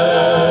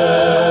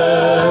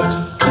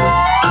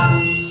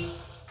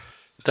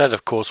 That,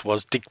 of course,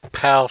 was Dick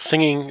Powell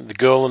singing The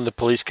Girl in the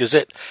Police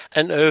Gazette,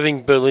 an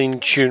Irving Berlin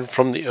tune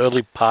from the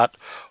early part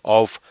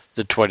of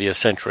the 20th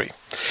century.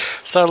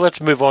 So let's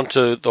move on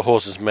to The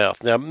Horse's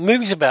Mouth. Now,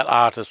 movies about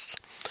artists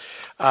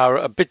are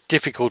a bit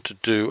difficult to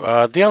do.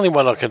 The only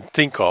one I can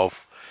think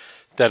of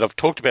that I've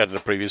talked about in a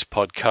previous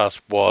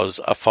podcast was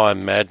A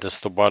Fine Madness,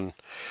 the one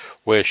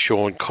where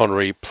Sean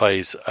Connery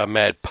plays a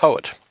mad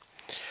poet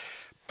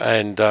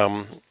and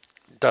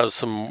does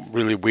some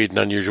really weird and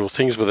unusual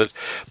things with it.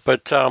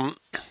 But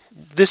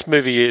this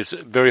movie is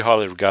very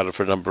highly regarded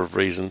for a number of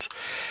reasons.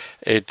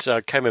 It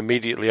came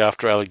immediately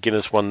after Alec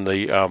Guinness won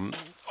the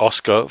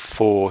Oscar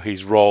for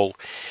his role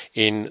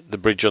in The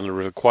Bridge on the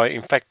River Kwai.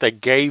 In fact, they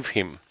gave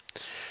him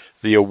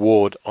the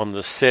award on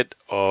the set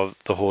of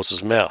The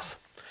Horse's Mouth.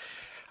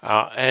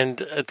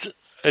 And it's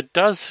it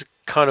does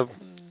kind of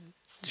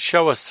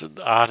show us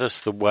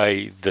artists the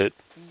way that,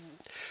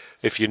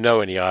 if you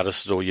know any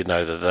artists at all, you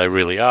know that they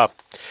really are.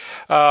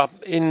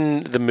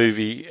 In the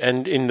movie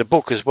and in the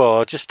book as well,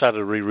 I just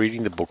started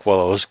rereading the book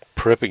while I was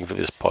prepping for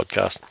this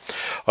podcast.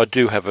 I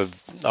do have an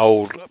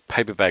old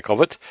paperback of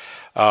it,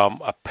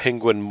 a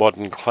Penguin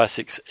Modern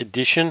Classics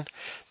edition.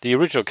 The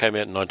original came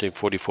out in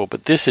 1944,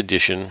 but this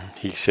edition,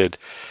 he said,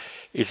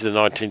 is the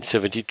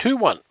 1972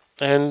 one.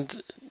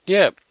 And,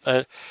 yeah,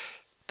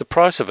 the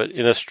price of it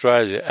in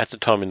Australia at the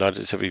time in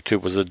 1972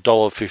 was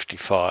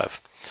 $1.55.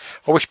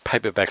 I wish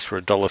paperbacks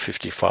were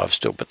 $1.55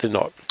 still, but they're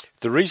not.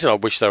 The reason I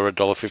wish they were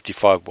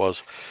 $1.55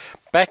 was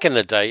back in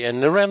the day,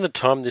 and around the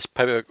time this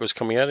paperback was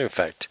coming out, in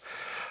fact,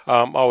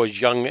 I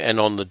was young and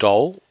on the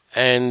dole,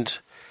 and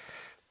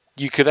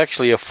you could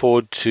actually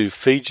afford to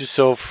feed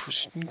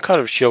yourself, kind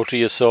of shelter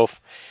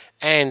yourself,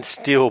 and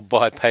still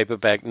buy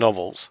paperback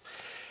novels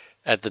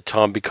at the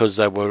time because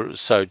they were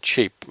so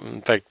cheap.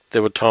 In fact,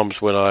 there were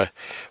times when I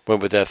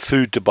went without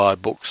food to buy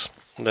books.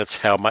 That's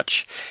how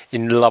much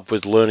in love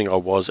with learning I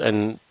was,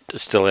 and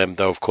still am,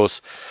 though, of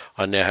course,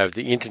 I now have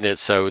the internet,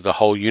 so the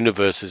whole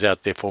universe is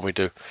out there for me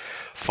to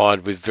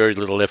find with very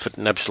little effort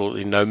and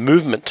absolutely no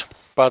movement.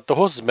 But The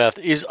Horse's Mouth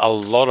is a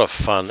lot of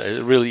fun.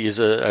 It really is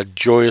a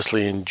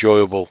joyously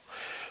enjoyable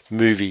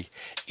movie.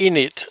 In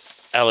it,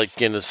 Alec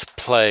Guinness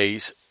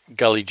plays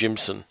Gully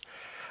Jimson,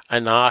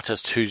 an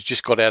artist who's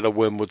just got out of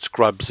Wormwood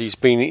Scrubs. He's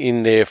been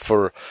in there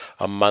for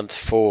a month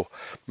for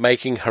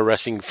making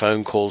harassing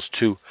phone calls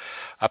to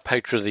a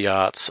patron of the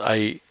arts,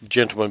 a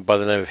gentleman by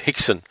the name of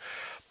Hickson,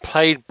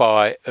 played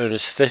by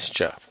Ernest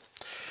Thesiger.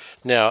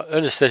 Now,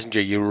 Ernest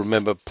Thesiger, you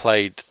remember,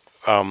 played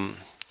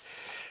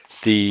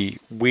the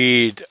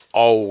weird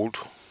old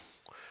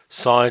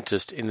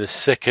scientist in the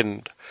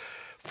second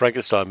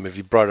Frankenstein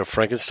movie, Bride of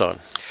Frankenstein.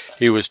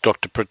 He was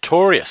Dr.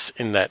 Pretorius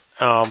in that.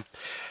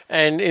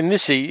 And in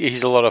this,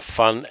 he's a lot of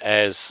fun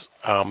as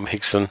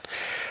Hickson.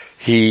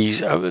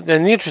 And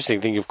the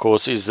interesting thing, of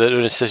course, is that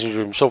Ernest Thesiger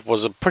himself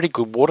was a pretty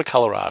good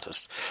watercolour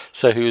artist,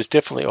 so he was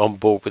definitely on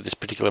board with this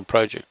particular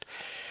project.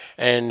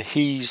 And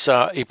he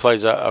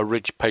plays a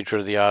rich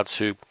patron of the arts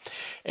who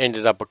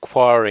ended up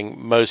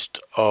acquiring most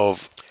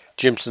of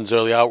Jimson's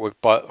early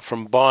artwork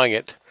from buying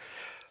it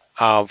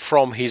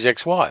from his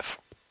ex-wife.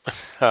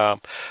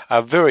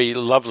 A very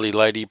lovely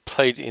lady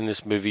played in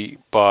this movie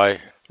by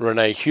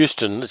Renee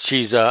Houston.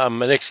 She's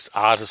an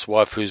ex-artist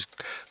wife who's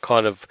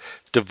kind of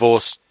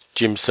divorced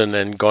Jimson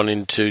and gone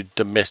into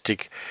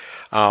domestic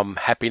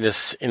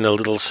happiness in a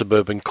little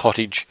suburban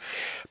cottage.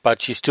 But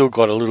she's still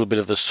got a little bit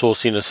of the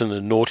sauciness and the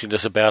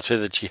naughtiness about her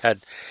that she had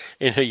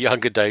in her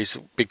younger days,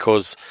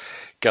 because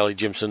Gully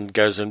Jimson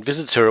goes and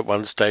visits her at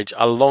one stage,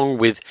 along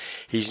with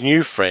his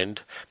new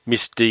friend,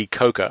 Miss Dee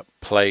Coker,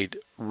 played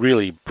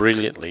really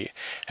brilliantly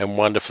and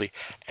wonderfully,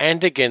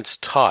 and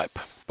against type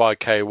by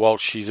Kay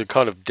Walsh. She's a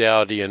kind of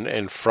dowdy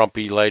and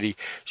frumpy lady.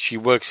 She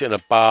works in a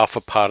bar for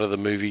part of the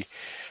movie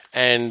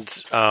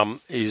and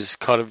is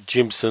kind of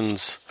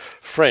Jimson's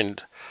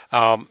friend.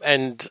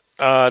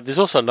 There's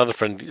also another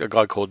friend, a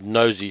guy called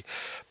Nosy,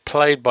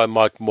 played by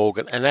Mike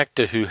Morgan, an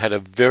actor who had a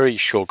very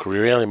short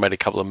career. He only made a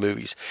couple of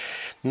movies.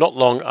 Not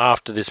long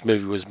after this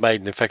movie was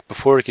made, and in fact,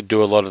 before he could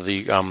do a lot of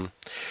the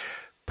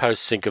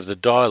post-sync of the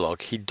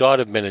dialogue, he died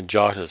of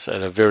meningitis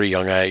at a very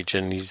young age,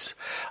 and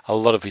a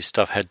lot of his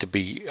stuff had to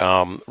be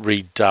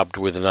redubbed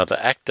with another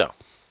actor.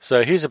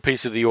 So here's a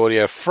piece of the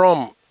audio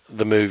from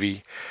the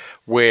movie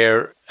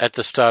where, at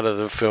the start of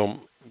the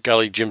film,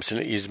 Gully Jimson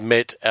is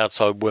met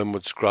outside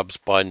Wormwood Scrubs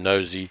by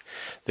Nosy,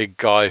 the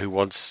guy who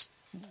wants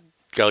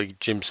Gully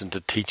Jimson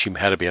to teach him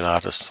how to be an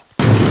artist.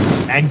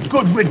 And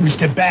good riddance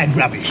to bad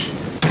rubbish.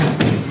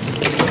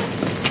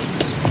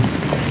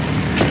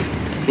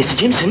 Mr.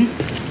 Jimson,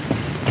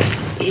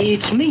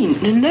 it's me,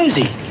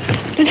 Nosy.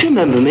 Don't you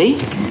remember me?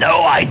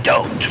 No, I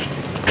don't.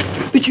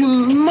 But you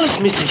must,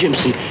 Mr.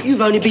 Jimson.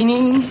 You've only been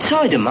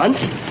inside a month.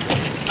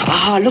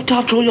 I looked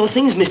after all your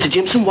things, Mr.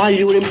 Jimson, while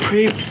you were in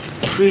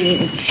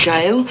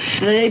pre-jail.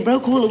 They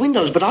broke all the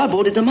windows, but I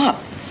boarded them up.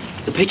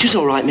 The picture's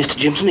all right, Mr.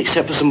 Jimson,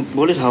 except for some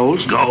bullet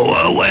holes. Go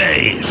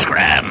away,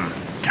 Scram.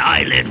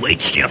 Tie lead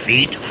weights to your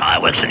feet,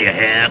 fireworks in your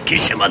hair,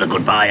 kiss your mother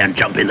goodbye and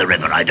jump in the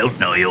river. I don't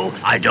know you.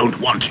 I don't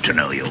want to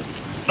know you.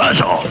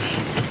 Buzz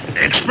off.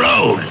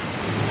 Explode.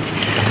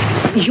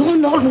 You're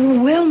not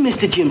well,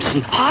 Mr.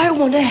 Jimson. I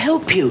want to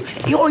help you.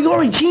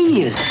 You're a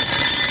genius.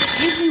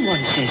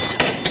 Everyone says so.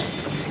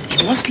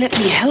 You must let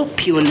me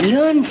help you and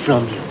learn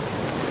from you.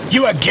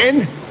 You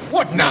again?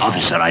 What now?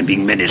 Officer, I'm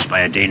being menaced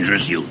by a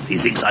dangerous youth. He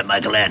thinks I'm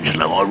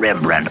Michelangelo or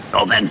Rembrandt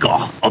or Van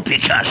Gogh or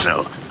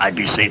Picasso. I'd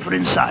be safer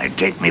inside.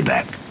 Take me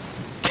back.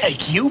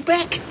 Take you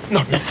back?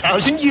 Not in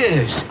 1,000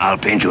 years. I'll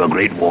paint you a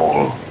great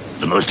wall.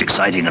 The most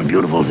exciting and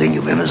beautiful thing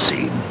you've ever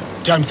seen.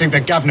 Don't think the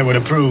governor would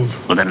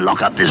approve. Well, then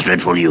lock up this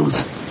dreadful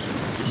youth.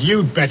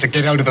 You'd better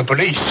get out of the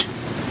police.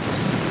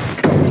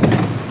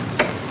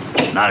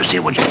 Now see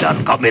what you've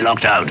done. Got me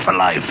locked out for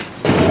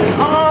life.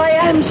 I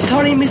am so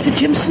sorry, Mr.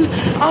 Jimson.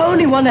 I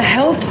only want to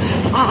help.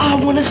 I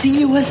want to see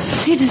you a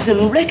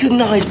citizen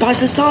recognised by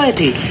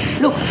society.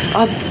 Look,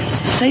 I've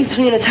saved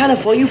 3 and a tanner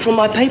for you from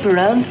my paper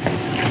round.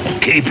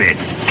 Keep it.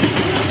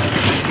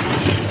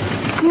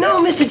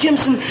 No, Mr.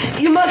 Jimson,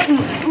 you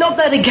mustn't. Not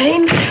that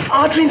again.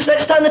 Archery and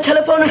threats down the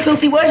telephone and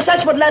filthy words,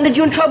 that's what landed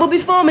you in trouble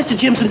before, Mr.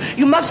 Jimson.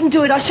 You mustn't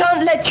do it. I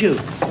shan't let you.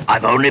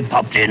 I've only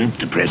popped in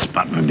to press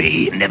button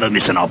B. Never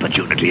miss an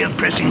opportunity of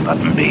pressing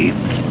button B.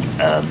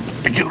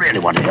 Do you really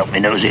want to help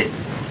me, Nosy?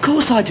 Of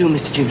course I do,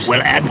 Mr. Jimson.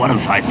 Well, add 1 and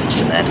 5pence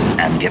to that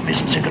and get me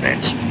some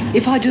cigarettes.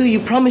 If I do,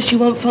 you promise you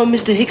won't phone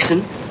Mr.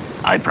 Hickson?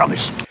 I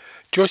promise.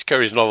 Joyce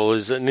Carey's novel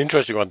is an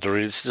interesting one to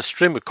read. It's the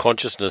stream of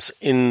consciousness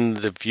from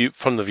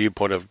the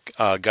viewpoint of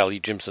Gully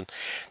Jimson.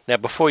 Now,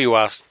 before you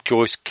ask,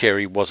 Joyce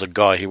Carey was a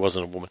guy, he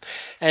wasn't a woman.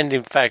 And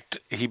in fact,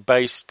 he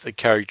based the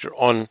character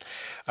on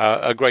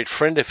a great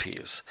friend of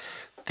his,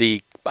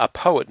 a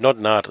poet, not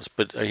an artist,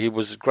 but he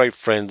was great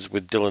friends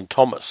with Dylan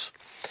Thomas.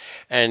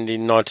 And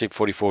in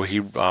 1944,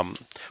 he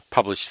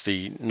published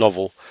the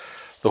novel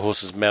The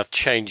Horse's Mouth,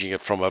 changing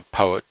it from a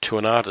poet to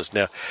an artist.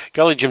 Now,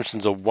 Gully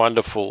Jimson's a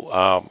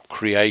wonderful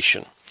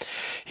creation.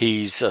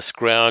 He's a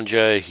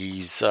scrounger.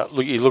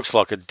 He looks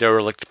like a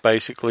derelict,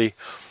 basically.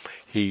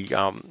 He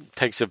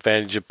takes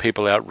advantage of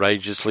people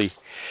outrageously.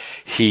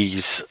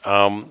 He's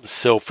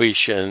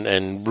selfish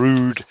and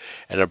rude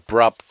and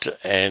abrupt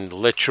and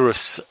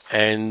lecherous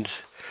and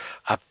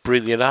a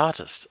brilliant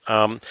artist.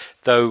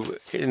 Though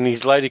in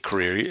his early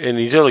career,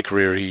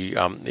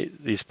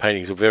 his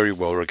paintings are very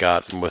well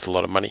regarded and worth a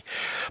lot of money.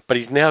 But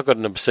he's now got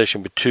an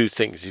obsession with 2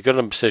 things. He's got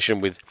an obsession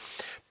with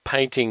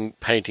painting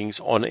paintings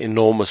on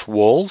enormous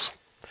walls,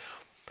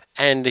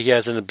 and he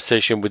has an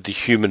obsession with the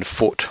human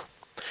foot.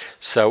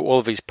 So all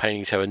of his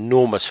paintings have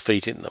enormous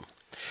feet in them.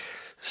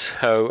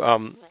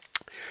 So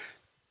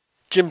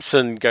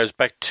Jimson goes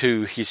back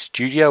to his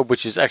studio,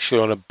 which is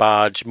actually on a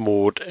barge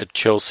moored at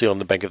Chelsea on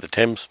the bank of the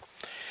Thames,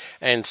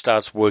 and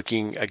starts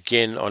working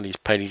again on his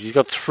paintings. He's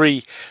got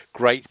 3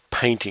 great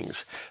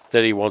paintings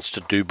that he wants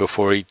to do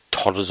before he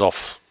totters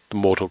off the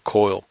mortal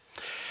coil.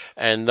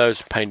 And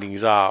those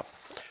paintings are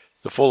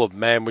The Fall of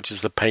Man, which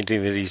is the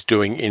painting that he's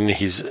doing in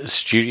his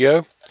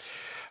studio,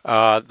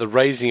 The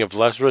Raising of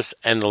Lazarus,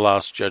 and The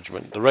Last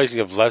Judgment. The Raising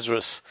of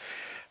Lazarus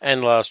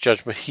and Last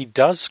Judgment he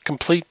does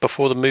complete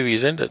before the movie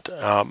is ended.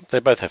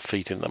 They both have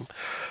feet in them,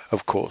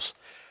 of course.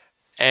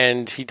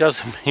 And he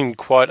does them in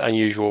quite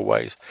unusual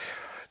ways.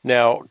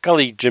 Now,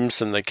 Gully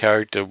Jimson, the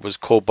character, was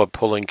called by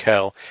Pauline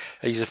Kael.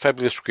 He's a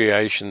fabulous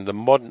creation. The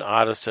modern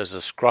artist as a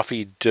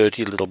scruffy,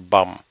 dirty little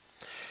bum.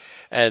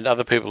 And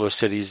other people have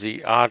said he's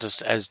the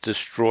artist as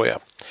destroyer.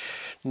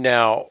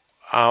 Now,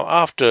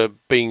 after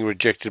being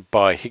rejected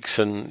by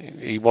Hickson,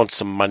 he wants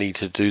some money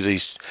to do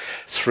these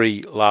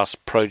 3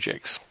 last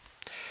projects.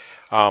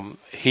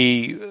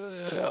 He,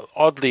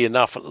 oddly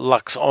enough,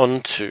 lucks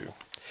on to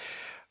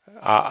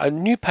a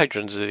new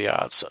patron of the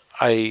arts,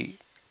 a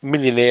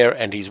millionaire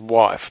and his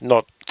wife,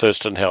 not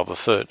Thurston Howell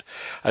III,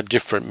 a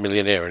different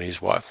millionaire and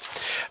his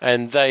wife.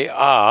 And they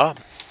are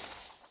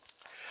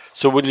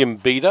Sir William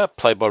Beda,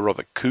 played by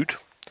Robert Coote,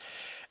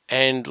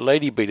 and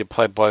Lady Beda,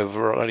 played by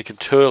Veronica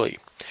Turley.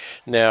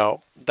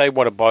 Now, they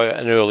want to buy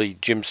an early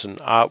Jimson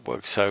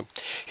artwork, so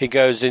he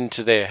goes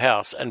into their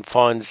house and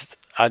finds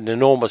an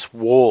enormous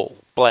wall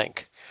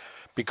blank,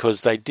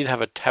 because they did have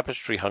a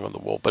tapestry hung on the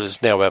wall, but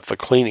it's now out for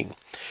cleaning.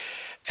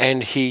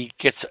 And he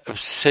gets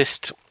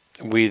obsessed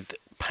with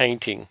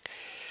painting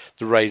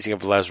The Raising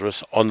of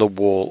Lazarus on the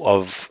wall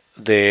of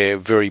their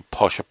very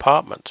posh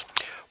apartment.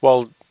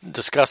 While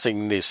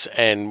discussing this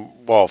and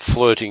while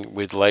flirting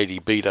with Lady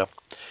Beda,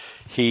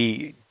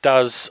 he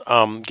does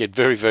get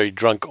very, very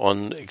drunk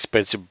on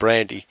expensive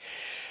brandy,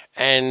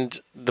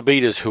 and the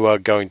Bedas, who are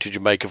going to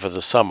Jamaica for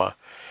the summer,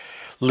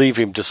 leave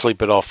him to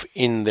sleep it off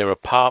in their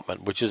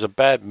apartment, which is a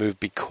bad move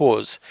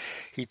because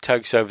he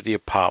takes over the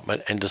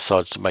apartment and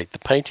decides to make the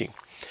painting.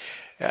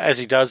 As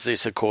he does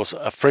this, of course,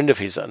 a friend of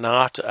his, an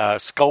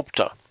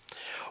sculptor,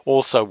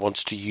 also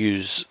wants to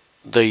use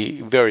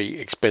the very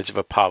expensive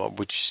apartment,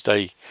 which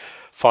they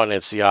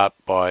finance the art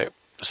by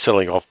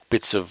selling off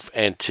bits of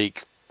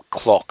antique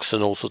clocks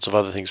and all sorts of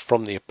other things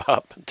from the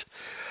apartment.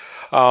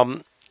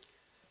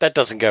 That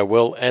doesn't go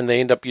well, and they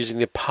end up using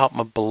the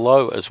apartment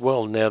below as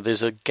well. Now,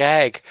 there's a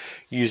gag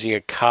using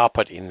a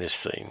carpet in this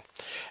scene,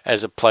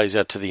 as it plays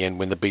out to the end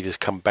when the Beaters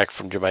come back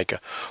from Jamaica,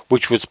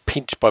 which was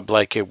pinched by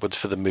Blake Edwards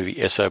for the movie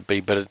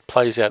S.O.B., but it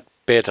plays out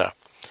better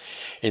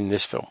in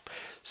this film.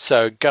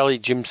 So Gully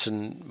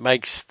Jimson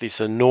makes this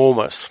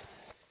enormous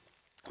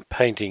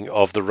painting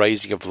of The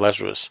Raising of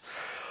Lazarus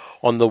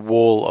on the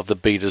wall of the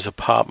Beaters'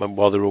 apartment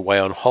while they're away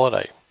on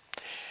holiday.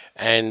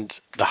 And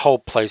the whole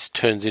place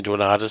turns into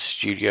an artist's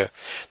studio.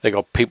 They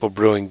got people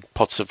brewing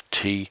pots of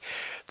tea.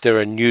 There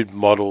are nude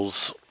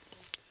models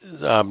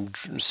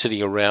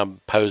sitting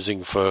around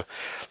posing for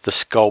the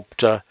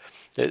sculptor.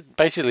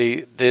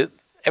 Basically,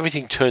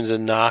 everything turns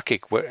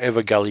anarchic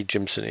wherever Gully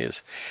Jimson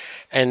is.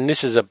 And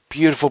this is a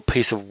beautiful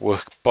piece of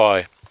work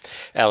by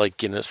Alec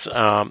Guinness.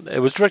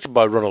 It was directed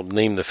by Ronald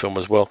Neame, the film,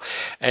 as well.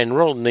 And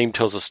Ronald Neame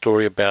tells a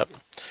story about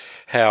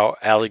how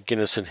Alec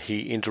Guinness and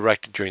he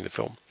interacted during the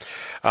film.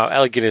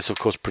 Alec Guinness, of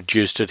course,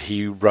 produced it,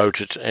 he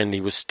wrote it, and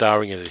he was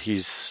starring in it.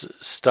 His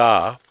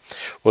star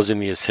was in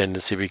the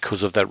ascendancy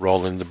because of that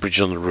role in The Bridge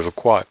on the River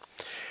Kwai.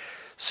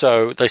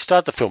 So they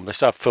start filming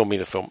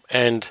the film,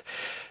 and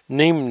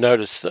Neame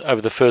noticed that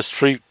over the first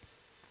 3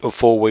 or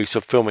 4 weeks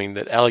of filming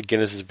that Alec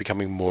Guinness is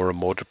becoming more and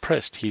more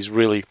depressed. He's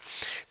really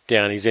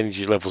down, his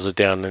energy levels are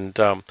down,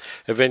 and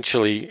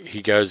eventually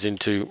he goes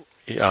into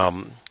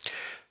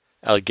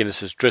Alec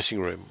Guinness's dressing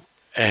room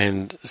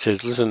and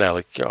says, "Listen,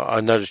 Alec,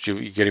 I noticed you're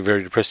getting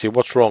very depressed here.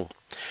 What's wrong?"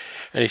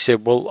 And he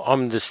said, "Well,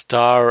 I'm the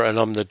star and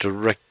I'm the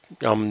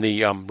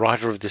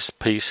writer of this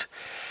piece,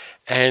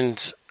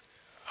 and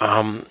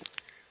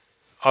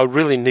I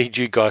really need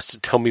you guys to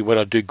tell me when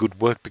I do good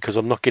work because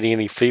I'm not getting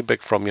any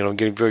feedback from you and I'm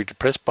getting very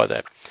depressed by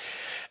that."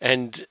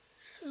 And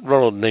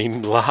Ronald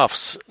Neame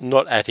laughs,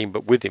 not at him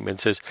but with him, and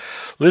says,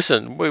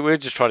 "Listen, we're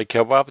just trying to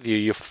keep up with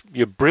you.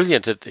 You're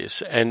brilliant at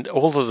this, and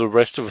all of the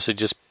rest of us are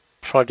just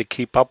trying to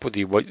keep up with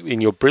you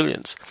in your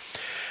brilliance."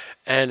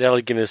 And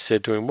Alec Guinness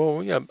said to him,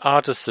 "Well,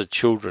 artists are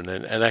children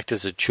and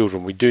actors are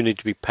children. We do need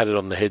to be patted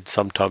on the head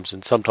sometimes,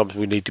 and sometimes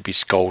we need to be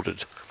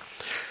scolded."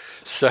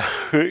 So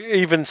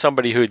even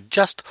somebody who had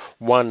just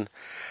won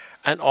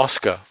an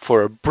Oscar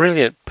for a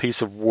brilliant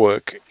piece of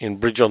work in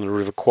Bridge on the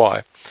River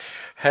Kwai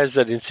has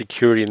that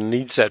insecurity and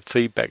needs that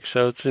feedback.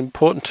 So it's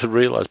important to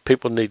realise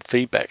people need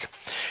feedback.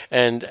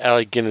 And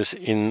Alec Guinness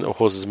in A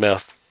Horse's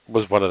Mouth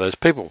was one of those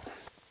people.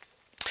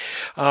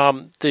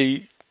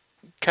 The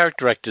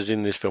character actors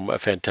in this film are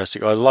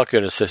fantastic. I like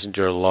Ernest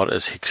Thesiger a lot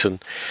as Hickson.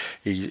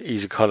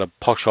 He's a kind of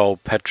posh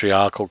old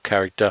patriarchal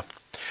character,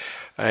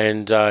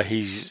 and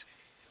he's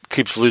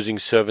keeps losing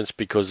servants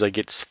because they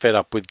get fed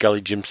up with Gully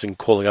Jimson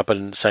calling up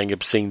and saying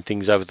obscene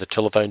things over the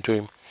telephone to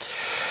him.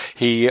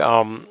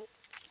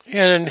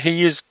 And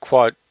he is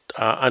quite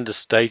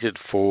understated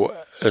for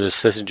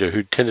Ernest Thesiger,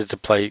 who tended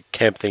to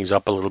camp things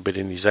up a little bit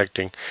in his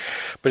acting.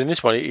 But in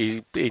this one,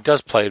 he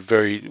does play it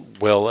very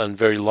well and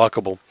very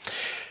likeable,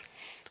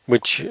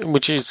 which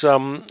is a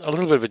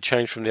little bit of a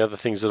change from the other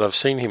things that I've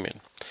seen him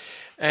in.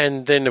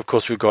 And then, of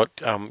course, we've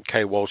got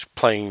Kay Walsh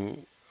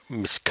playing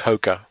Miss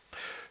Coker,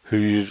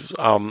 who's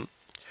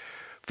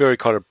very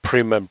kind of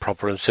prim and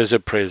proper and says her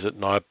prayers at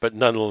night, but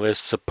nonetheless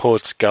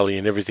supports Gully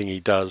in everything he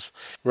does.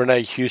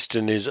 Renee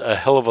Houston is a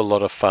hell of a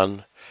lot of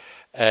fun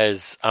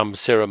as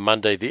Sarah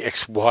Munday, the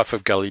ex-wife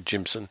of Gully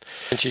Jimson.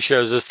 And she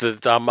shows us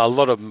that a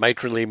lot of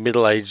matronly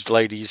middle-aged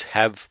ladies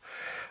have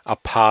a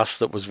past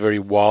that was very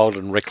wild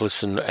and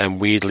reckless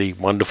and weirdly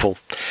wonderful.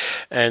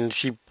 And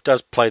she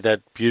does play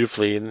that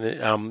beautifully.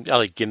 And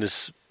Alec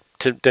Guinness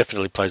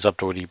definitely plays up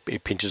to it. He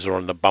pinches her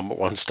on the bum at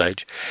one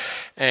stage.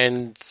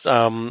 And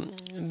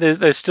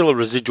there's still a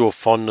residual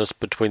fondness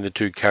between the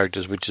two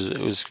characters, which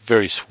was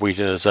very sweet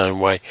in its own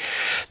way.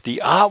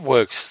 The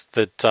artworks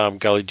that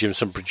Gully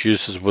Jimson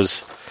produces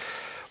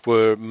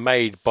were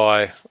made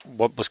by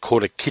what was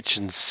called a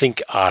kitchen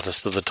sink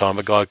artist at the time,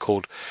 a guy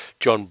called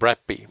John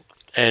Bratby.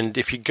 And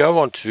if you go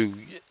onto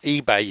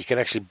eBay, you can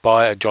actually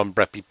buy a John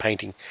Bratby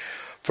painting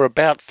for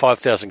about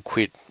 5,000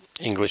 quid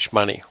English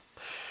money.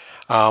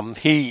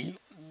 He,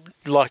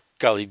 like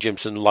Gully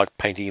Jimson, liked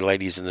painting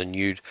ladies in the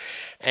nude,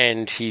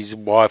 and his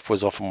wife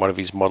was often one of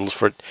his models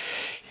for it.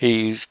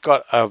 He's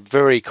got a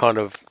very kind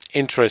of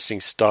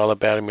interesting style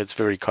about him. It's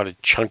very kind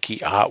of chunky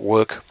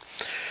artwork.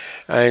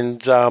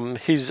 And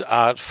his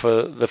art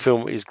for the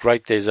film is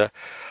great. There's a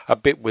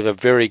bit with a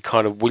very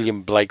kind of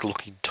William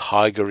Blake-looking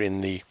tiger in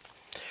the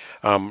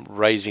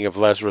Raising of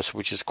Lazarus,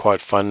 which is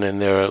quite fun,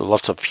 and there are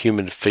lots of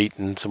human feet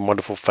and some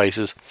wonderful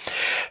faces.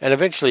 And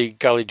eventually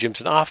Gully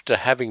Jimson, after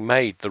having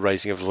made The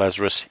Raising of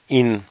Lazarus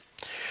in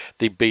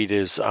the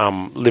Beaters'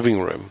 living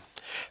room,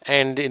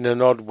 and in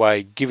an odd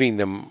way giving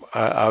them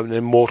an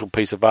immortal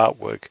piece of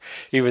artwork,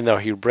 even though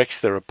he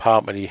wrecks their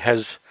apartment, he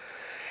has,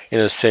 in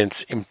a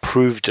sense,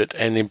 improved it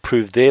and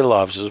improved their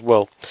lives as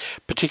well,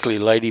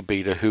 particularly Lady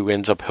Beater, who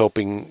ends up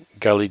helping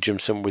Gully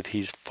Jimson with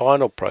his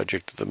final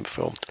project of the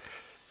film,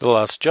 The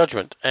Last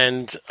Judgment.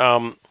 And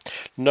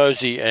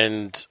Nosey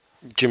and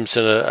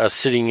Jimson are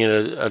sitting in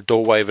a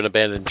doorway of an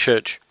abandoned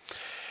church,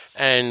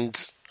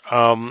 and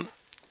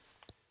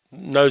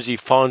Nosey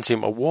finds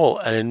him a wall,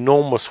 an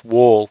enormous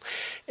wall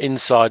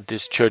inside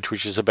this church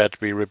which is about to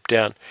be ripped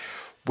down,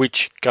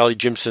 which Gully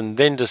Jimson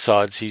then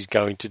decides he's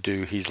going to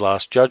do his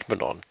Last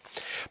Judgment on.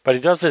 But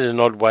he does it in an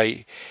odd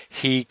way.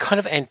 He kind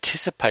of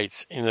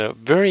anticipates, in a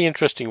very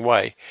interesting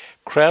way,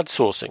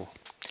 crowdsourcing,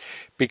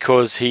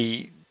 because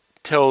he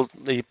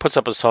puts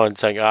up a sign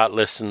saying art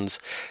lessons,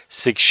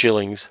 6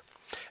 shillings,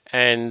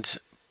 and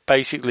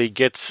basically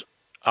gets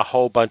a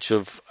whole bunch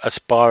of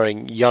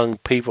aspiring young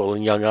people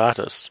and young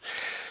artists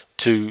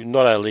to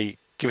not only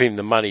give him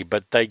the money,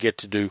 but they get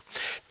to do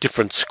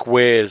different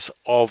squares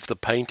of the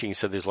painting.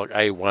 So there's like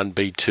A1,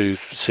 B2,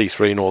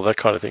 C3 and all that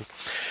kind of thing.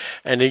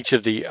 And each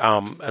of the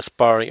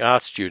aspiring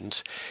art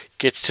students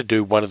gets to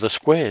do one of the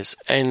squares.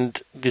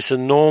 And this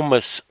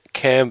enormous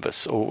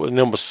canvas or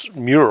enormous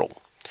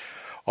mural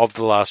of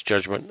The Last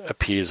Judgment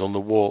appears on the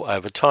wall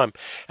over time.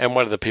 And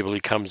one of the people who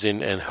comes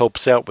in and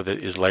helps out with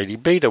it is Lady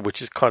Beta,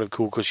 which is kind of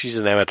cool because she's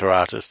an amateur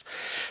artist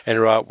and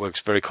her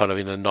artwork's very kind of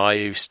in a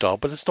naive style,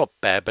 but it's not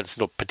bad, but it's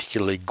not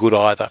particularly good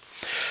either.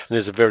 And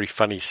there's a very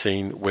funny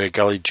scene where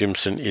Gully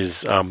Jimson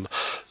is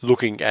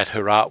looking at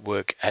her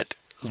artwork at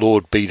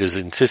Lord Beta's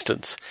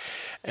insistence,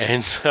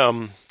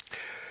 and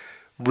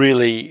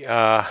really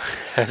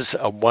has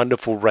a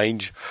wonderful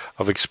range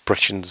of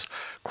expressions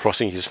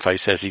crossing his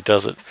face as he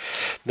does it.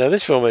 Now,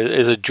 this film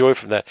is a joy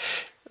from that,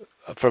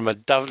 from a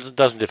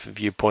dozen different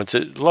viewpoints. A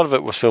lot of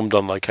it was filmed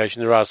on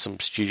location. There are some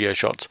studio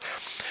shots,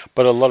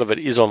 but a lot of it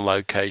is on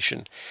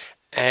location.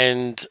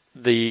 And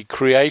the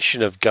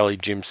creation of Gully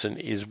Jimson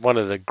is one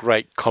of the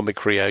great comic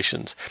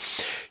creations.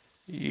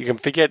 You can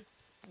forget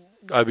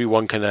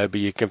Obi-Wan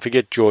Kenobi, you can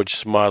forget George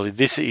Smiley.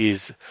 This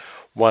is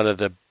one of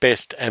the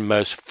best and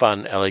most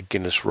fun Alec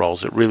Guinness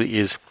roles. It really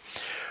is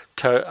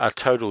a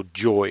total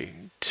joy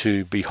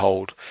to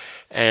behold.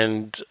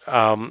 And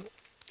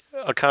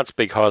I can't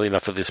speak highly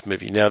enough of this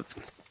movie. Now,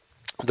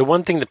 the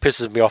one thing that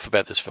pisses me off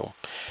about this film,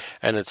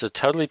 and it's a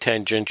totally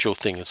tangential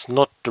thing, it's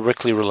not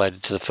directly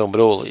related to the film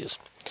at all, is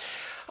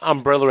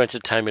Umbrella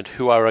Entertainment,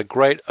 who are a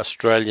great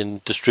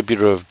Australian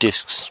distributor of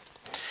discs,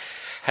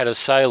 had a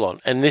sale on,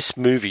 and this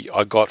movie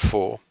I got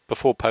for,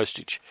 before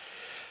postage,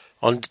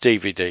 on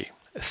DVD,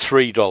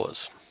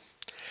 $3.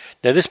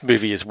 Now, this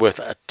movie is worth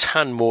a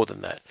ton more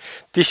than that.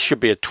 This should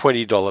be a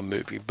 $20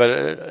 movie,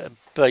 but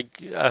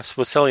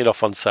we're selling it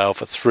off on sale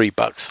for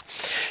 $3.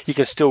 You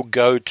can still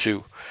go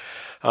to,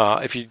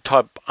 if you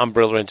type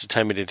Umbrella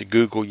Entertainment into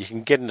Google, you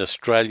can get an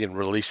Australian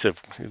release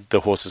of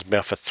The Horse's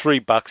Mouth for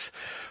 $3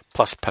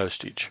 plus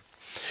postage,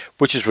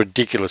 which is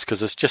ridiculous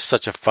because it's just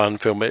such a fun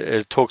film.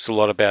 It talks a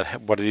lot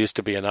about what it is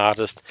to be an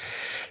artist.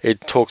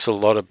 It talks a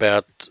lot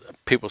about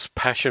people's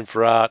passion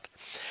for art,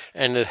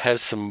 and it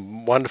has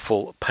some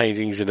wonderful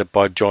paintings in it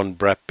by John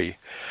Bratby.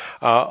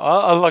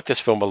 I like this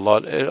film a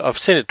lot. I've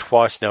seen it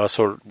twice now. I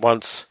saw it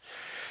once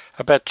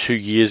about 2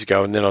 years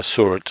ago, and then I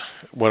saw it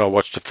when I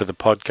watched it for the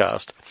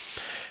podcast.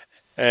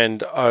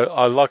 And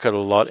I like it a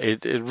lot.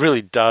 It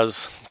really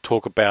does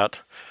talk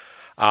about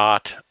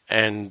art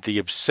and the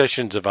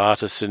obsessions of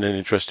artists in an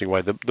interesting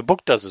way. The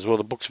book does as well.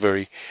 The book's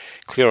very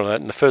clear on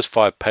that. In the first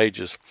 5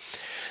 pages,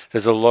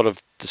 there's a lot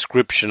of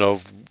description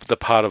of the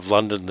part of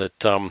London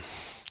that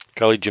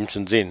Gully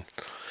Jimson's in.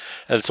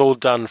 And it's all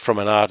done from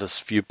an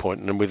artist's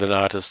viewpoint and with an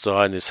artist's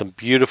eye. And there's some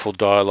beautiful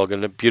dialogue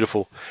and a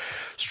beautiful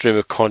stream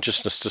of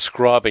consciousness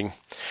describing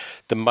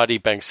the muddy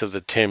banks of the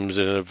Thames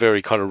in a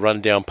very kind of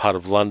rundown part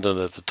of London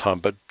at the time,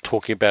 but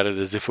talking about it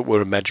as if it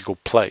were a magical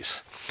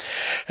place.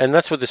 And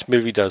that's what this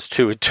movie does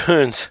too. It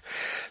turns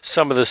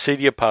some of the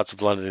seedier parts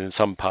of London in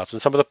some parts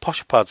and some of the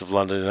posher parts of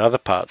London in other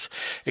parts.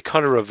 It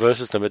kind of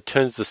reverses them. It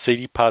turns the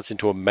seedy parts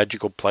into a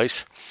magical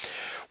place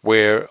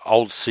where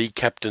old sea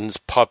captains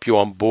pipe you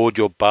on board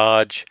your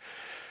barge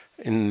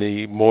in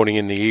the morning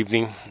and the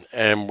evening,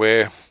 and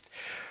where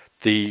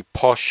the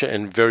posh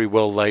and very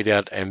well laid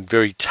out and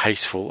very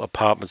tasteful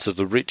apartments of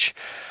the rich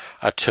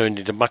are turned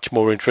into much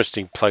more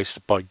interesting places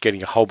by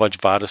getting a whole bunch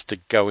of artists to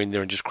go in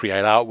there and just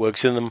create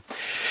artworks in them.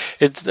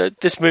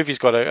 This movie's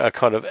got a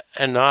kind of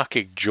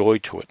anarchic joy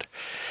to it.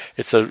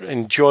 It's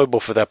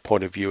enjoyable for that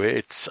point of view.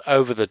 It's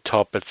over the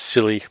top, it's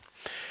silly,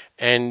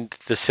 and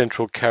the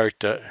central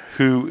character,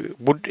 who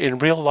would in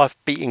real life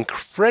be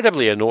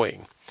incredibly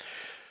annoying,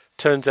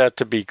 turns out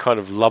to be kind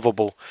of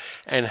lovable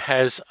and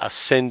has a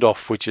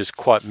send-off which is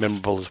quite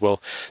memorable as well.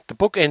 The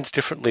book ends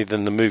differently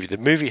than the movie. The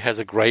movie has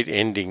a great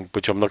ending,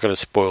 which I'm not going to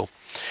spoil.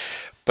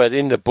 But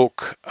in the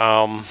book,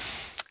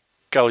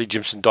 Gully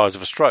Jimson dies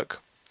of a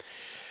stroke.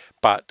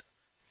 But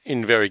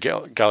in very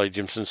Gully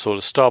Jimson sort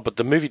of style. But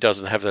the movie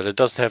doesn't have that. It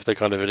doesn't have that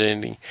kind of an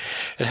ending.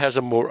 It has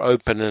a more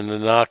open and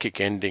anarchic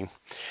ending.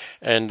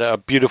 And a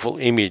beautiful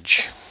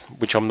image,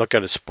 which I'm not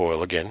going to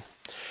spoil again.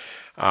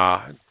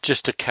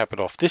 Just to cap it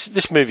off,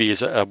 this movie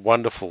is a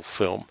wonderful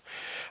film.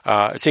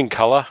 It's in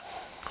colour,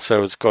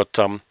 so it's got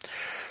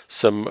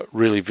some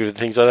really vivid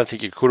things. I don't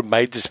think you could have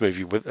made this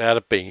movie without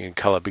it being in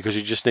colour, because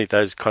you just need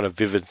those kind of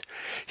vivid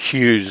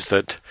hues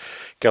that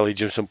Gully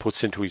Jimson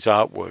puts into his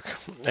artwork.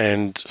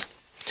 And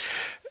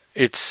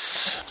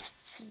it's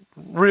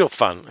real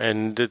fun,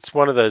 and it's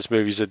one of those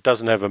movies that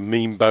doesn't have a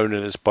mean bone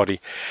in its body.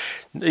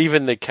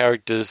 Even the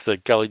characters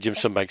that Gully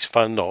Jimson makes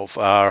fun of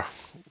are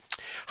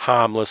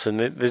harmless, and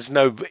there's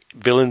no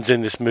villains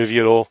in this movie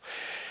at all.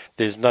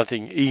 There's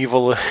nothing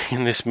evil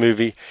in this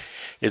movie.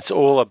 It's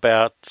all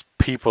about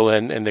people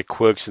and their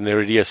quirks and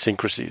their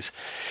idiosyncrasies,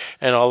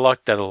 and I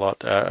like that a lot.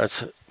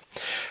 It's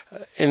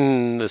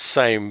in the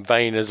same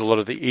vein as a lot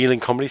of the Ealing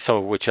comedies, some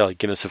of which Alec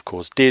Guinness, of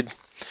course, did,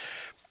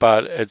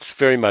 but it's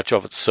very much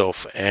of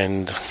itself,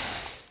 and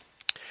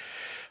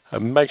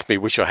it makes me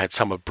wish I had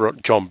some of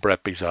John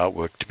Bratby's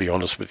artwork, to be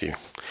honest with you.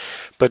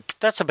 But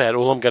that's about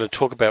all I'm going to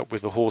talk about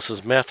with The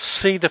Horse's Mouth.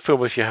 See the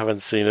film if you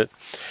haven't seen it.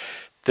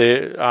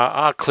 There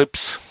are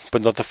clips,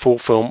 but not the full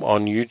film,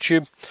 on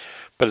YouTube.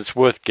 But it's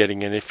worth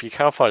getting, and if you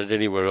can't find it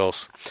anywhere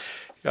else,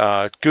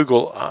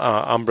 Google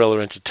Umbrella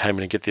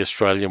Entertainment and get the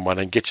Australian one,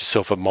 and get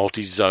yourself a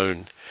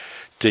multi-zone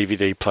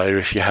DVD player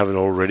if you haven't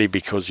already,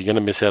 because you're going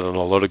to miss out on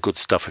a lot of good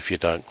stuff if you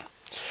don't.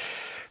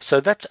 So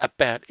that's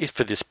about it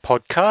for this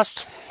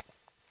podcast.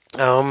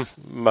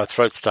 My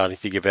throat's starting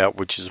to give out,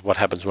 which is what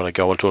happens when I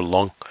go into a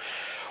long,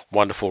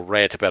 wonderful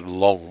rant about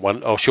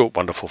a short,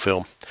 wonderful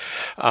film.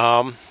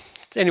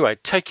 Anyway,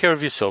 take care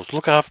of yourselves.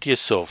 Look after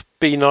yourselves.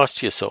 Be nice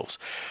to yourselves.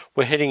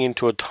 We're heading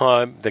into a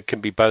time that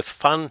can be both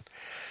fun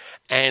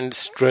and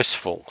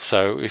stressful.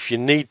 So if you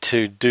need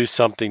to do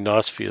something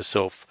nice for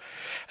yourself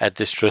at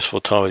this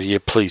stressful time of the year,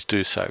 please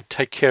do so.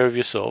 Take care of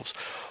yourselves.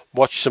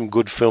 Watch some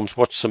good films.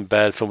 Watch some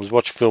bad films.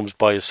 Watch films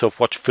by yourself.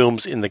 Watch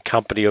films in the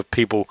company of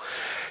people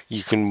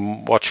you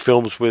can watch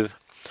films with.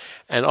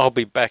 And I'll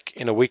be back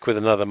in a week with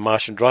another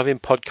Martian Drive-In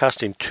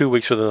podcast, in 2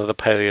 weeks with another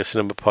Paleo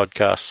Cinema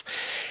podcast.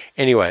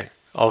 Anyway,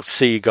 I'll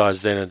see you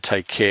guys then, and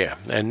take care.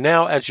 And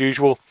now, as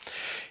usual,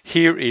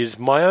 here is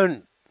my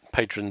own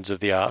patrons of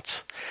the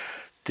arts,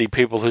 the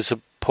people who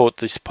support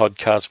this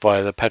podcast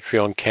via the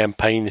Patreon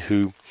campaign,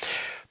 who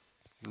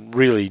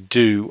really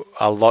do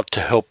a lot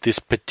to help this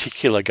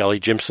particular Gully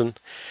Jimson.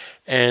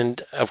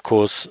 And, of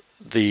course,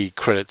 the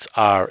credits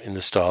are in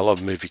the style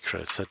of movie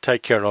credits. So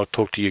take care, and I'll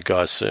talk to you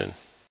guys soon.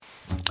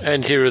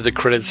 And here are the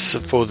credits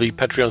for the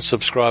Patreon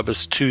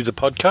subscribers to the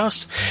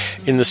podcast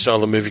in the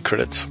style of movie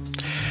credits.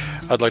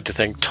 I'd like to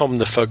thank Tom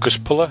the Focus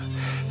Puller,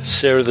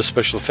 Sarah the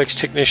Special Effects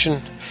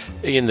Technician,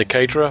 Ian the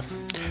Caterer,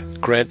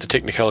 Grant the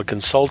Technicolor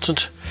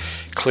Consultant,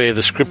 Claire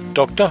the Script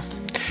Doctor,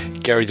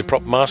 Gary the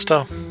Prop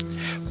Master,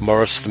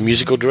 Morris the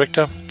Musical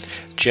Director,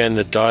 Jan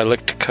the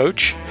Dialect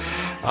Coach,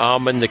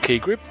 Armin the Key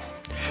Grip,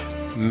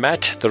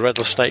 Matt the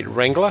Rattlesnake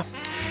Wrangler,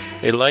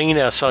 Elaine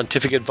our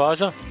Scientific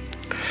Advisor,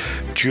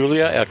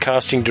 Julia our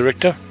Casting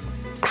Director,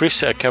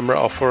 Chris our Camera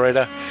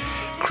Operator,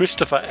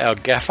 Christopher our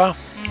Gaffer,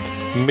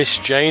 Miss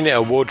Jane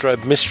our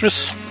Wardrobe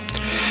Mistress,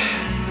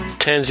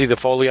 Tansy the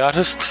Foley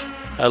Artist,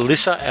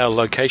 Alyssa our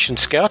Location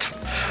Scout,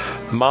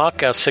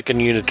 Mark our Second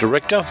Unit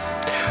Director,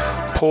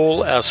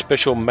 Paul our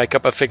Special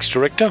Makeup Effects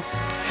Director,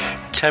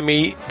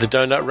 Tammy the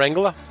Donut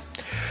Wrangler,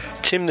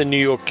 Tim the New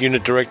York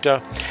Unit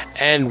Director,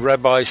 and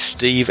Rabbi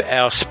Steve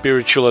our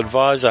Spiritual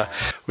Advisor.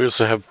 We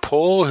also have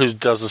Paul, who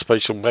does the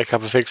special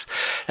makeup effects,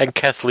 and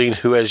Kathleen,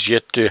 who has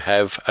yet to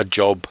have a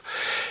job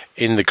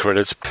in the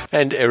credits,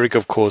 and Eric,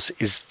 of course,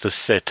 is the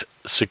set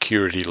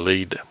security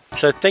lead.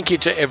 So thank you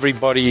to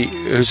everybody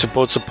who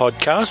supports the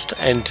podcast,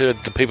 and to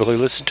the people who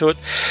listen to it.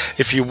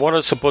 If you want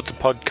to support the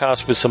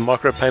podcast with some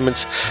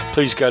micropayments,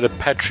 please go to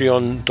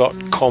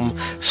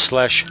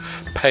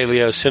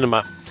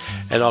patreon.com/paleocinema,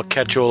 and I'll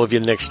catch all of you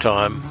next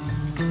time.